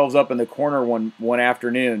set themselves up in the corner one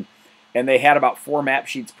afternoon, and they had about 4 map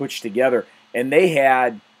sheets pushed together, and they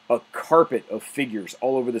had a carpet of figures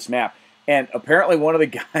all over this map. And apparently one of the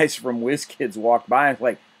guys from WizKids walked by and was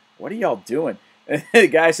like, "What are y'all doing?" And the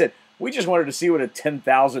guy said, "We just wanted to see what a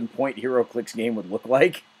 10,000 point HeroClix game would look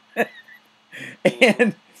like."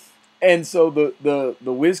 And so the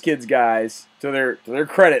WizKids guys, to their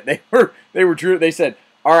credit, they were true. They said,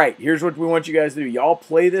 "All right, here's what we want you guys to do. Y'all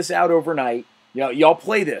play this out overnight. Y'all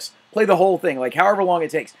play this. Play the whole thing, like however long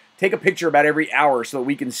it takes. Take a picture about every hour so that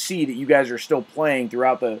we can see that you guys are still playing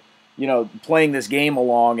throughout the, playing this game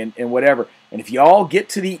along and whatever. And if y'all get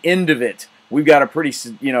to the end of it, we've got a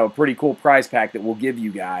pretty cool prize pack that we'll give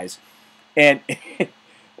you guys." And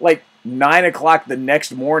like 9 o'clock the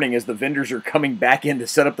next morning, as the vendors are coming back in to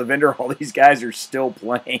set up the vendor, all these guys are still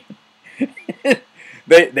playing.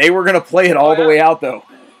 They were going to play it all the way out, though.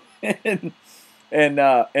 and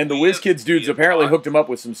the WizKids dudes apparently hooked him up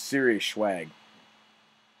with some serious swag.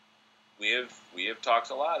 We have talked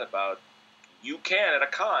a lot about, you can at a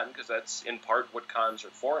con, because that's in part what cons are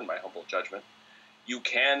for, in my humble judgment. You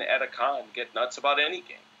can at a con get nuts about any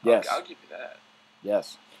game. Yes, I'll give you that.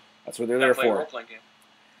 Yes, that's what they're there for. Role-playing game.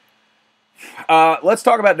 Let's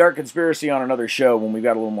talk about Dark Conspiracy on another show when we've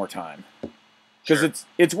got a little more time, because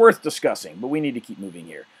it's worth discussing. But we need to keep moving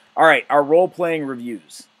here. All right, our role-playing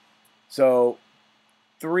reviews. So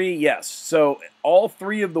 3, yes. So all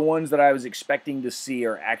 3 of the ones that I was expecting to see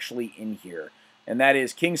are actually in here. And that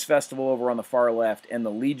is King's Festival over on the far left and the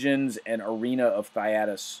Legions and Arena of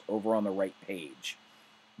Thyatus over on the right page.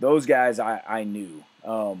 Those guys I knew.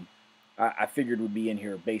 I figured would be in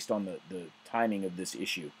here based on the timing of this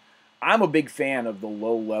issue. I'm a big fan of the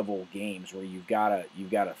low-level games where you've got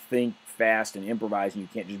to think fast and improvise, and you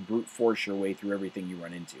can't just brute force your way through everything you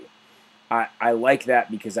run into. I like that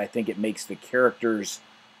because I think it makes the characters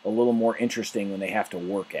a little more interesting when they have to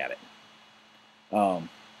work at it.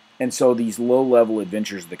 And so these low-level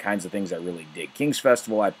adventures are the kinds of things I really dig. King's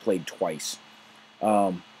Festival I've played twice.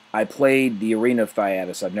 I played the Arena of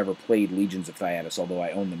Thyatus. I've never played Legions of Thyatus, although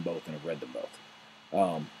I own them both and have read them both.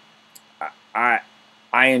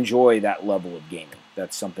 I enjoy that level of gaming.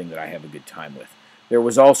 That's something that I have a good time with. There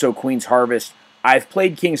was also Queen's Harvest. I've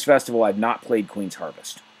played King's Festival. I've not played Queen's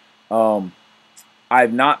Harvest.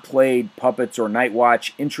 I've not played Puppets or Night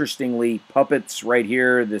Watch. Interestingly, Puppets right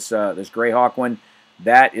here, this Greyhawk one,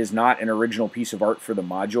 that is not an original piece of art for the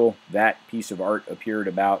module. That piece of art appeared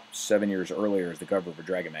about 7 years earlier as the cover for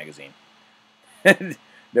Dragon magazine. That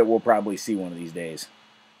we'll probably see one of these days.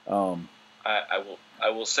 I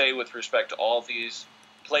will say, with respect to all of these,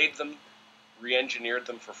 played them, re-engineered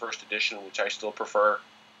them for first edition, which I still prefer,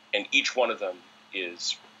 and each one of them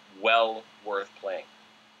is well worth playing.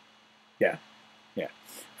 Yeah.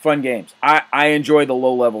 Fun games. I enjoy the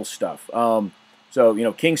low-level stuff.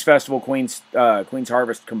 So, King's Festival, Queen's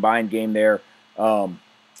Harvest combined game there.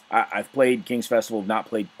 I've played King's Festival, not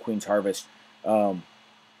played Queen's Harvest.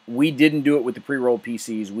 We didn't do it with the pre-rolled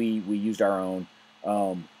PCs. We used our own.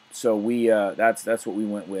 So that's what we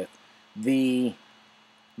went with.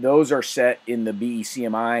 Those are set in the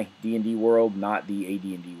BECMI D&D world, not the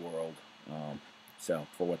AD&D world. So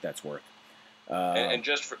for what that's worth. And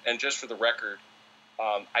just for the record,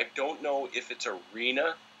 I don't know if it's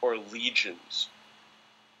Arena or Legions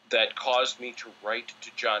that caused me to write to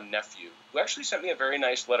John Nephew, who actually sent me a very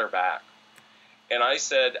nice letter back. And I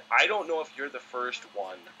said, I don't know if you're the first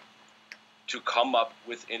one to come up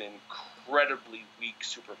with an incredibly weak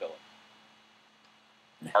supervillain,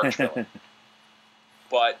 archvillain.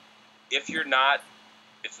 But if you're not,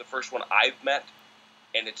 it's the first one I've met,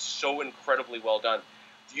 and it's so incredibly well done.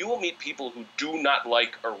 You will meet people who do not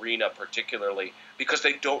like Arena particularly because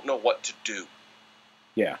they don't know what to do.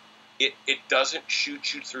 Yeah. It doesn't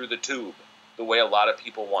shoot you through the tube the way a lot of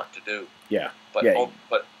people want to do. Yeah. But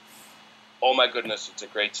oh my goodness, it's a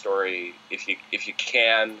great story. If you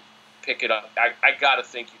can pick it up, I gotta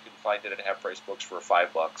think you can find it at Half Price Books for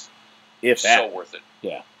 $5. If that. So worth it.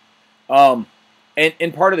 Yeah.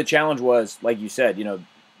 And part of the challenge was, like you said,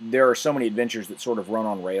 there are so many adventures that sort of run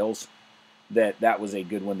on rails that was a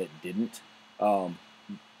good one that didn't.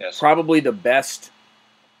 Yes. Probably the best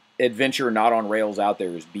adventure not on rails out there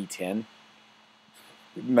is B10,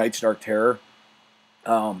 Nightstar Terror.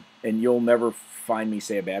 And you'll never find me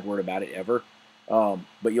say a bad word about it ever.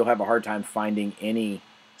 But you'll have a hard time finding any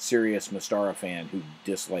serious Mystara fan who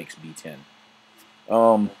dislikes B10.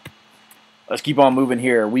 Let's keep on moving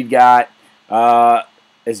here. We've got,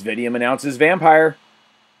 as Vidium announces, Vampire.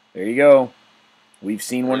 There you go. We've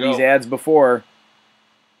seen one of these ads before.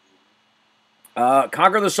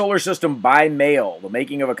 Conquer the Solar System by Mail. The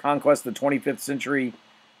Making of a Conquest of the 25th Century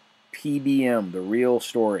PBM. The real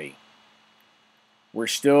story. We're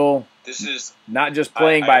still not just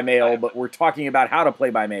playing by mail, but we're talking about how to play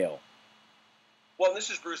by mail. Well, this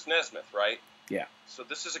is Bruce Nesmith, right? Yeah. So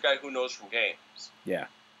this is a guy who knows from games. Yeah.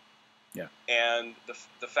 And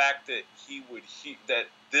the fact that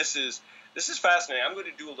this is fascinating. I'm going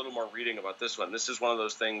to do a little more reading about this one. This is one of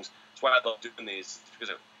those things. That's why I love doing these.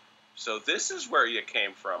 So this is where you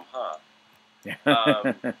came from, huh?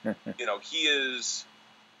 He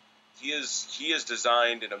has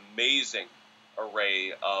designed an amazing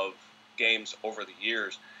array of games over the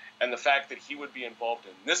years, and the fact that he would be involved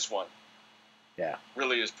in this one,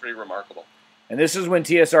 really is pretty remarkable. And this is when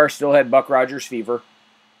TSR still had Buck Rogers fever,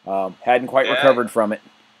 hadn't quite recovered from it.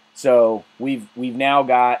 So we've now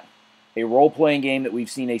got a role-playing game that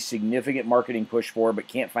we've seen a significant marketing push for but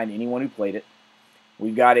can't find anyone who played it.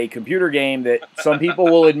 We've got a computer game that some people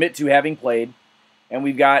will admit to having played. And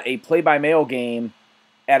we've got a play-by-mail game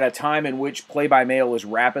at a time in which play-by-mail is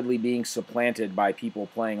rapidly being supplanted by people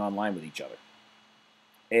playing online with each other.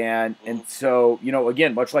 And so, you know,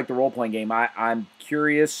 again, much like the role-playing game, I'm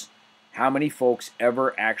curious how many folks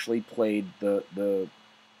ever actually played the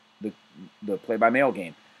play-by-mail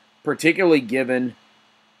game, particularly given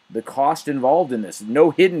the cost involved in this.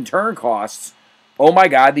 No hidden turn costs. Oh my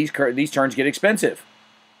God, these turns get expensive.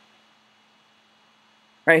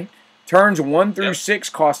 Right? Turns 1 through 6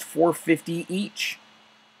 cost $4.50 each.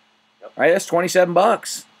 Yep. Right, that's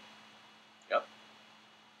 $27. Yep.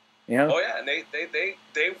 You know? Oh yeah, and they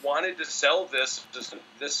wanted to sell this.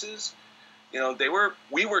 This is, you know,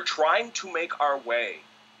 we were trying to make our way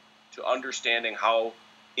to understanding how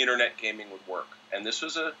internet gaming would work, and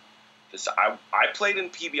I played in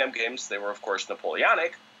PBM games. They were of course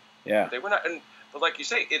Napoleonic. Yeah. They were not. But like you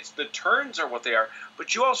say, it's the turns are what they are.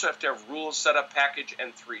 But you also have to have rules, setup, package,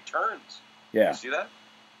 and 3 turns. Yeah. You see that?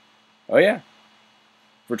 Oh yeah.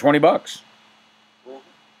 For $20. Mm-hmm.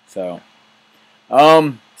 So,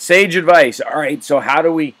 sage advice. All right. So how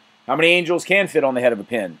many angels can fit on the head of a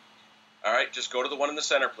pin? All right. Just go to the one in the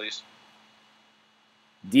center, please.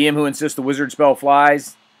 DM who insists the wizard spell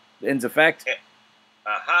flies. Ends effect.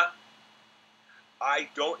 I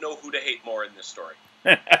don't know who to hate more in this story.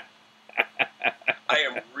 I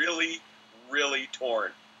am really, really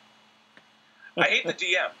torn. I hate the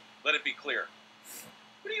DM. Let it be clear.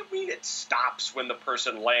 What do you mean it stops when the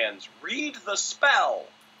person lands? Read the spell.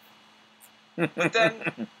 But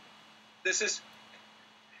then, this.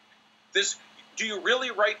 Do you really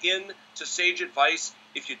write in to sage advice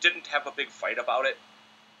if you didn't have a big fight about it?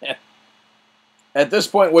 At this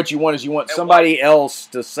point, what you want is somebody else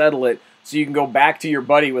to settle it so you can go back to your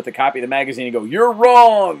buddy with a copy of the magazine and go, "You're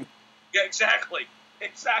wrong." Yeah, exactly.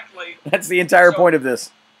 Exactly. That's the entire point of this.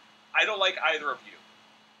 I don't like either of you.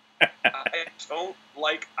 I don't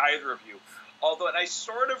like either of you. And I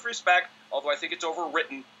sort of respect, although I think it's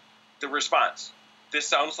overwritten, the response. This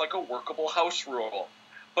sounds like a workable house rule.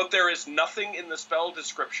 But there is nothing in the spell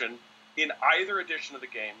description in either edition of the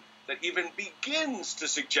game that even begins to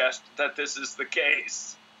suggest that this is the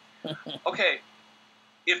case. Okay,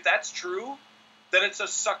 if that's true, then it's a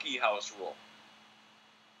sucky house rule.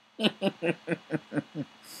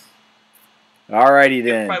 Alrighty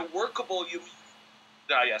then. If by workable you...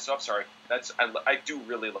 so I'm sorry. I do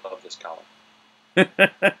really love this column.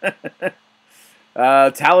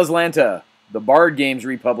 Talislanta, the Bard Games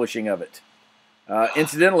republishing of it.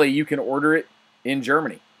 Incidentally, you can order it in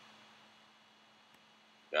Germany.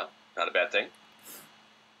 Yeah, not a bad thing.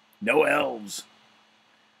 No elves.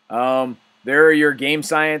 There are your game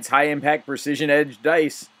science, high impact, precision edge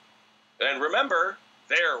dice. And remember,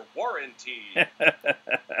 they're warranted.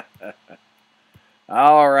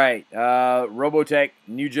 All right. Robotech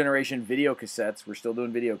new generation video cassettes. We're still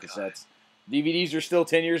doing video cassettes. DVDs are still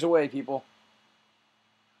 10 years away, people.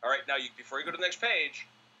 All right, now before you go to the next page,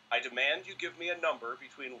 I demand you give me a number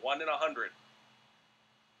between 1 and 100.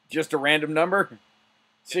 Just a random number?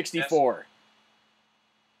 64.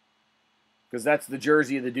 Because that's the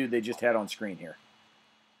jersey of the dude they just had on screen here.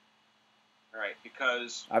 All right,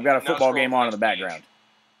 because... I've got a football game on in the background.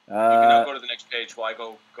 You can now go to the next page while I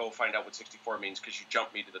go find out what 64 means, because you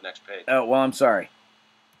jumped me to the next page. Oh, well, I'm sorry.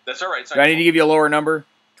 That's all right. Do I need to give you a lower number?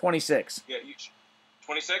 26. Yeah,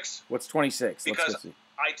 26? What's 26? Because let's go see.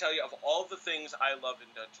 I tell you, of all the things I love in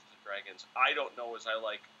Dungeons & Dragons, I don't know as I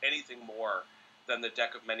like anything more than the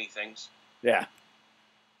deck of many things. Yeah.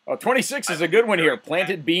 Oh, 26 is a good one here.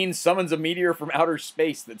 Planted Bean summons a meteor from outer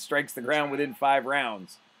space that strikes the ground within 5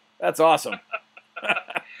 rounds. That's awesome.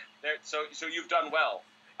 So you've done well.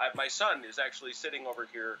 My son is actually sitting over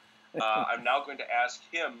here. I'm now going to ask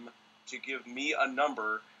him to give me a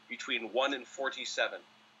number between 1 and 47.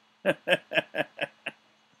 36.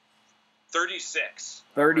 36.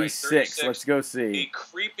 Right, 36. Let's go see. A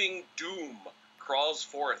creeping doom crawls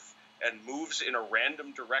forth and moves in a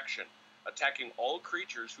random direction, attacking all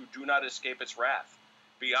creatures who do not escape its wrath.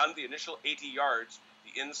 Beyond the initial 80 yards,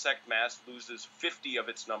 the insect mass loses 50 of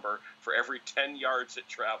its number for every 10 yards it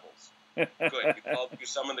travels. Good. You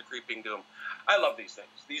summon the creeping doom. I love these things.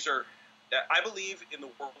 These are, I believe, in the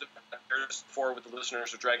world of with the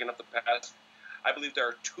listeners of Dragon of the Past, I believe there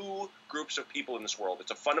are 2 groups of people in this world. It's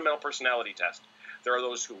a fundamental personality test. There are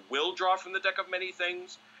those who will draw from the deck of many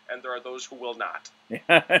things, and there are those who will not.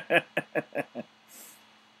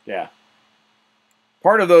 Yeah.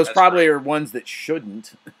 Part of those probably are ones that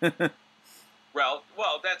shouldn't. Well,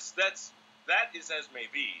 that is as may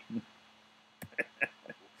be.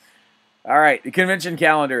 All right, the convention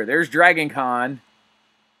calendar. There's Dragon Con.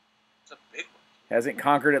 It's a big one. Hasn't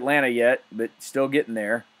conquered Atlanta yet, but still getting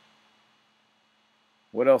there.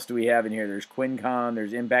 What else do we have in here? There's QuinCon.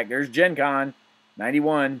 There's Impact. There's Gen Con.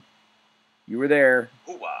 91. You were there.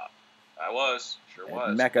 Hoo-wah. I was. Sure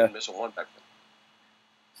was. Mecca. Didn't miss a one back then.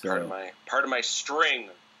 So, Part of my string.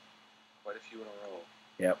 Quite a few in a row.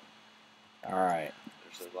 Yep. All right.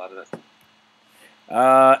 There's a lot of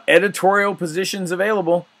that. Editorial positions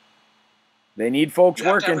available. They need folks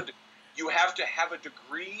working. You have to have a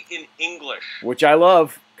degree in English. Which I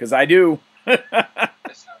love, because I do. You'd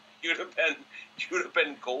have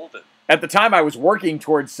been golden. At the time, I was working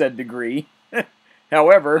towards said degree.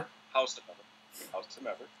 However, House of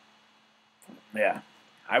Ever. Yeah,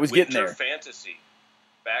 I was getting there. Winter Fantasy,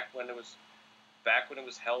 back when it was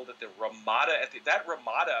held at the Ramada. That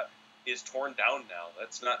Ramada is torn down now.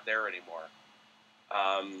 That's not there anymore.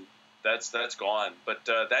 That's gone. But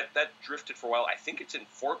that drifted for a while. I think it's in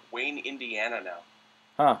Fort Wayne, Indiana now.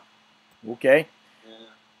 Huh. Okay. Yeah.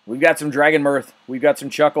 We've got some Dragon Mirth. We've got some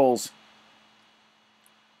Chuckles.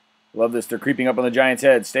 Love this. They're creeping up on the Giant's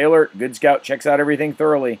head. Stay alert. Good Scout checks out everything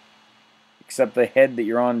thoroughly. Except the head that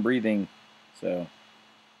you're on breathing. So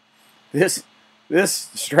this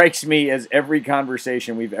strikes me as every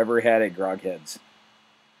conversation we've ever had at GrogHeads.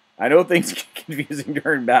 I know things get confusing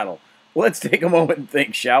during battle. Let's take a moment and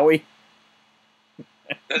think, shall we?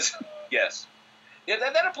 Yes. Yeah,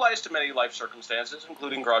 that applies to many life circumstances,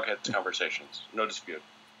 including GrogHeads conversations. No dispute.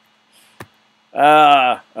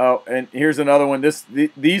 And here's another one.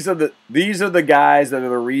 These are the guys that are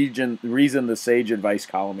the reason the Sage Advice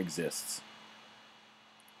column exists.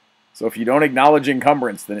 So if you don't acknowledge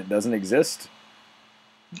encumbrance, then it doesn't exist.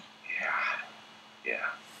 Yeah.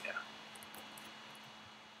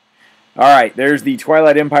 All right, there's the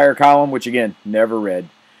Twilight Empire column, which again never read.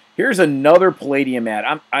 Here's another Palladium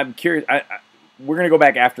ad. I'm curious. We're gonna go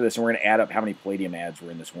back after this, and we're gonna add up how many Palladium ads were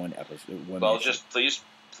in this one episode. Well, just please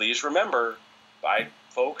remember, by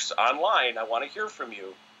folks online, I want to hear from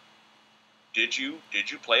you. Did you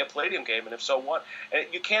play a Palladium game, and if so, what? And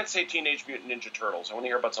you can't say Teenage Mutant Ninja Turtles. I want to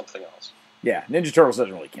hear about something else. Yeah, Ninja Turtles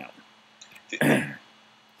doesn't really count.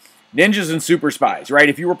 Ninjas and Super Spies, right?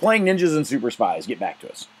 If you were playing Ninjas and Super Spies, get back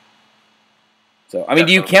to us. So, I mean,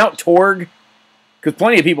 do you count Torg? Because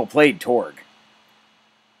plenty of people played Torg.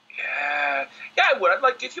 Yeah, I would.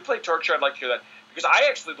 If you played Torg, sure, I'd like to hear that.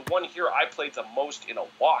 Because the one here I played the most in a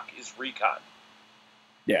walk is Recon.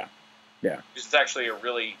 Yeah. Because it's actually a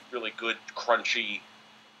really, really good, crunchy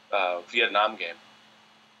Vietnam game.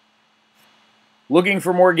 Looking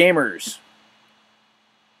for more gamers.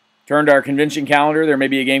 Turn to our convention calendar. There may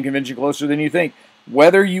be a game convention closer than you think.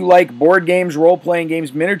 Whether you like board games, role-playing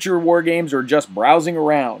games, miniature war games, or just browsing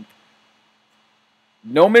around.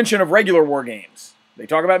 No mention of regular war games. They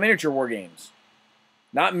talk about miniature war games.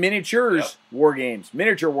 Not miniatures war games.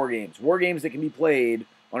 Miniature war games. War games that can be played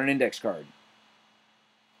on an index card.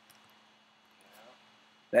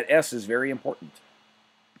 That S is very important.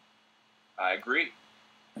 I agree.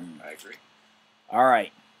 All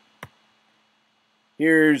right.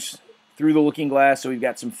 Here's Through the Looking Glass. So we've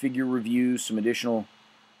got some figure reviews, some additional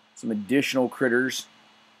critters,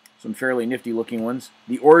 some fairly nifty looking ones.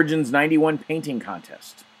 The Origins 91 painting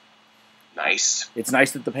contest. Nice. It's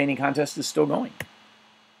nice that the painting contest is still going.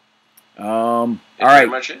 All right. Very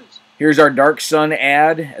much is. Here's our Dark Sun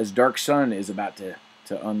ad, as Dark Sun is about to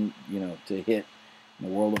hit in the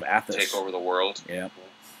world of Athos. Take over the world. Yeah.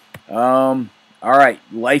 All right.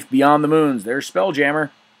 Life Beyond the Moons. There's Spelljammer.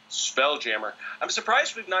 I'm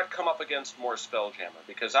surprised we've not come up against more Spelljammer,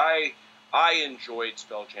 because I enjoyed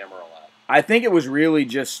Spelljammer a lot. I think it was really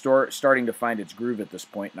just starting to find its groove at this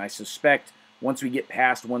point, and I suspect once we get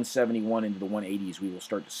past 171 into the 180s, we will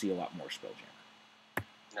start to see a lot more Spelljammer.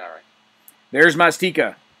 All right. There's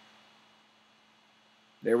Mastika.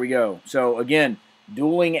 There we go. So, again,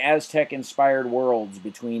 dueling Aztec-inspired worlds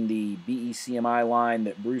between the BECMI line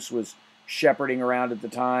that Bruce was shepherding around at the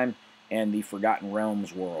time and the Forgotten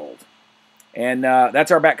Realms world. And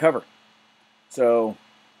that's our back cover. So,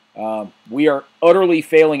 we are utterly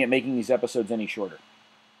failing at making these episodes any shorter.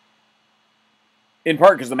 In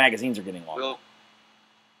part because the magazines are getting longer.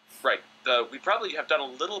 Right. We probably have done a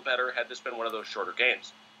little better had this been one of those shorter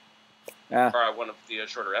games. Or one of the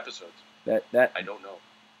shorter episodes. I don't know.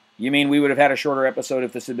 You mean we would have had a shorter episode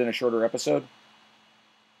if this had been a shorter episode?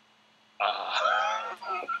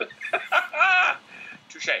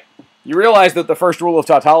 Touche. You realize that the first rule of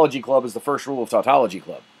Tautology Club is the first rule of Tautology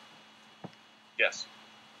Club. Yes.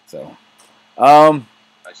 So, I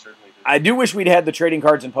certainly do. I do wish we'd had the trading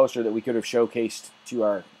cards and poster that we could have showcased to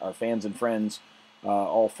our fans and friends,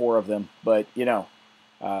 all four of them. But,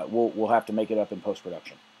 we'll have to make it up in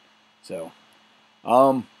post-production. So,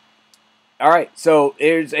 all right. So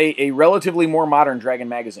there's a relatively more modern Dragon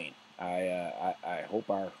magazine. I hope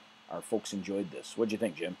our folks enjoyed this. What'd you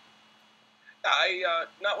think, Jim?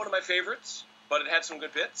 Not one of my favorites, but it had some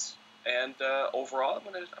good bits, and overall,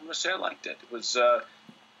 I'm gonna say I liked it. It was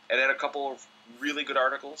it had a couple of really good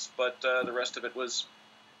articles, but the rest of it was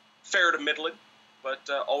fair to middling. But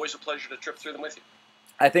always a pleasure to trip through them with you.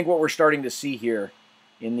 I think what we're starting to see here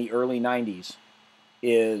in the early '90s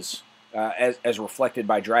is, as reflected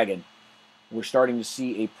by Dragon, we're starting to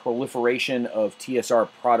see a proliferation of TSR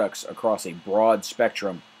products across a broad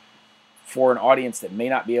spectrum for an audience that may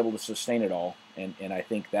not be able to sustain it all. And I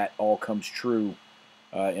think that all comes true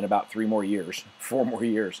in about 4 more years.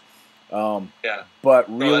 Yeah.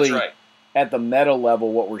 But really, that's right. At the meta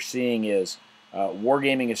level, what we're seeing is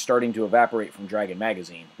wargaming is starting to evaporate from Dragon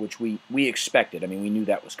Magazine, which we expected. I mean, we knew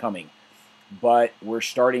that was coming. But we're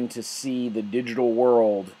starting to see the digital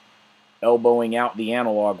world elbowing out the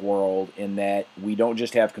analog world, in that we don't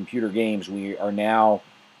just have computer games. We are now,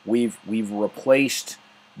 we've replaced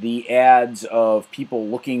the ads of people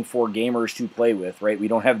looking for gamers to play with, right? We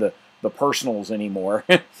don't have the personals anymore.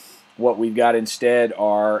 What we've got instead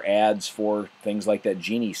are ads for things like that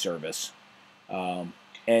Genie service. And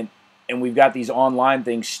we've got these online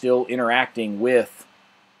things still interacting with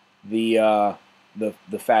the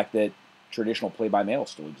fact that traditional play-by-mail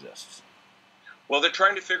still exists. Well, they're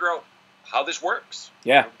trying to figure out how this works.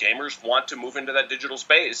 Yeah. Gamers want to move into that digital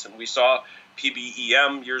space, and we saw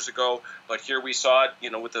PBEM years ago, but here we saw it,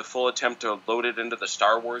 with the full attempt to load it into the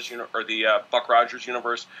Star Wars or the Buck Rogers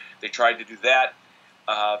universe. They tried to do that.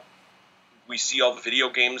 We see all the video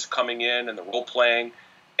games coming in and the role playing,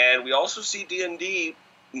 and we also see D&D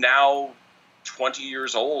now 20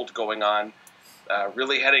 years old going on,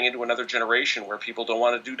 really heading into another generation where people don't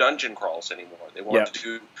want to do dungeon crawls anymore. They want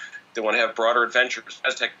They want to have broader adventures,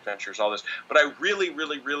 Aztec adventures, all this. But I really,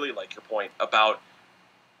 really, really like your point about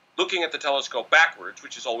looking at the telescope backwards,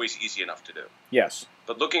 which is always easy enough to do. Yes.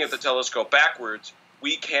 But looking at the telescope backwards,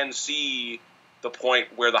 we can see the point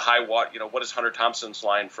where the high water, what is Hunter Thompson's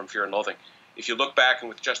line from Fear and Loathing? If you look back and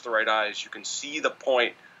with just the right eyes, you can see the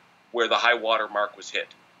point where the high water mark was hit,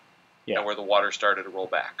 and where the water started to roll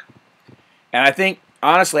back. And I think,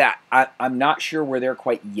 honestly, I'm not sure we're there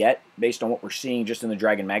quite yet, based on what we're seeing just in the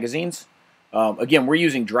Dragon magazines. Again, we're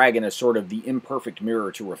using Dragon as sort of the imperfect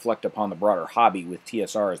mirror to reflect upon the broader hobby, with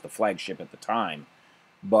TSR as the flagship at the time.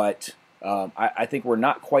 But I think we're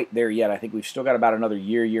not quite there yet. I think we've still got about another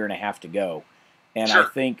year and a half to go. And Sure. I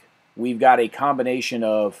think we've got a combination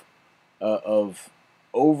of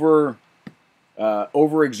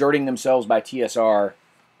overexerting themselves by TSR,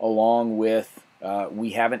 along with we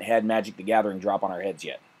haven't had Magic the Gathering drop on our heads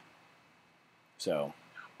yet. So,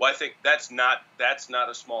 well, I think that's not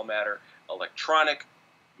a small matter. Electronic,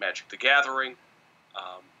 Magic the Gathering,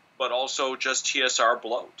 but also just TSR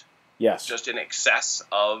bloat. Yes, just in excess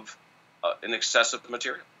of the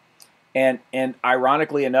material. And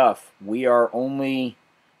ironically enough, we are only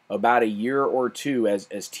about a year or two, as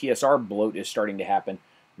TSR bloat is starting to happen.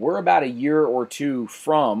 We're about a year or two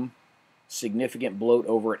from significant bloat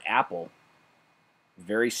over at Apple,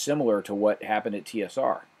 very similar to what happened at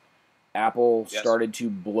TSR. Apple started to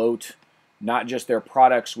bloat not just their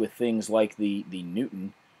products with things like the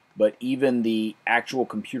Newton, but even the actual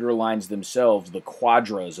computer lines themselves, the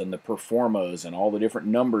Quadras and the Performas and all the different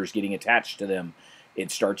numbers getting attached to them. It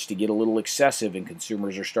starts to get a little excessive, and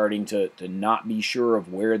consumers are starting to not be sure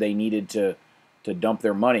of where they needed to dump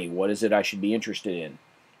their money. What is it I should be interested in?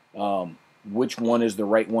 Which one is the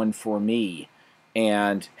right one for me?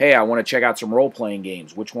 And hey, I want to check out some role-playing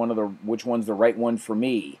games. Which one's the right one for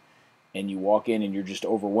me? And you walk in and you're just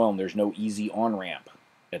overwhelmed. There's no easy on-ramp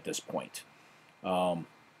at this point. We're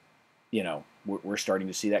starting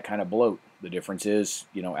to see that kind of bloat. The difference is,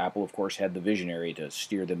 Apple, of course, had the visionary to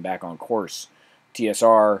steer them back on course.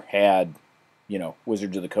 TSR had,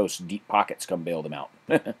 Wizards of the Coast deep pockets come bail them out.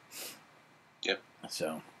 Yep.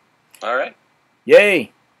 So. All right.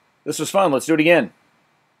 Yay. This was fun. Let's do it again.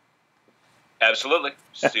 Absolutely.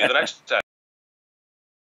 See you the next time.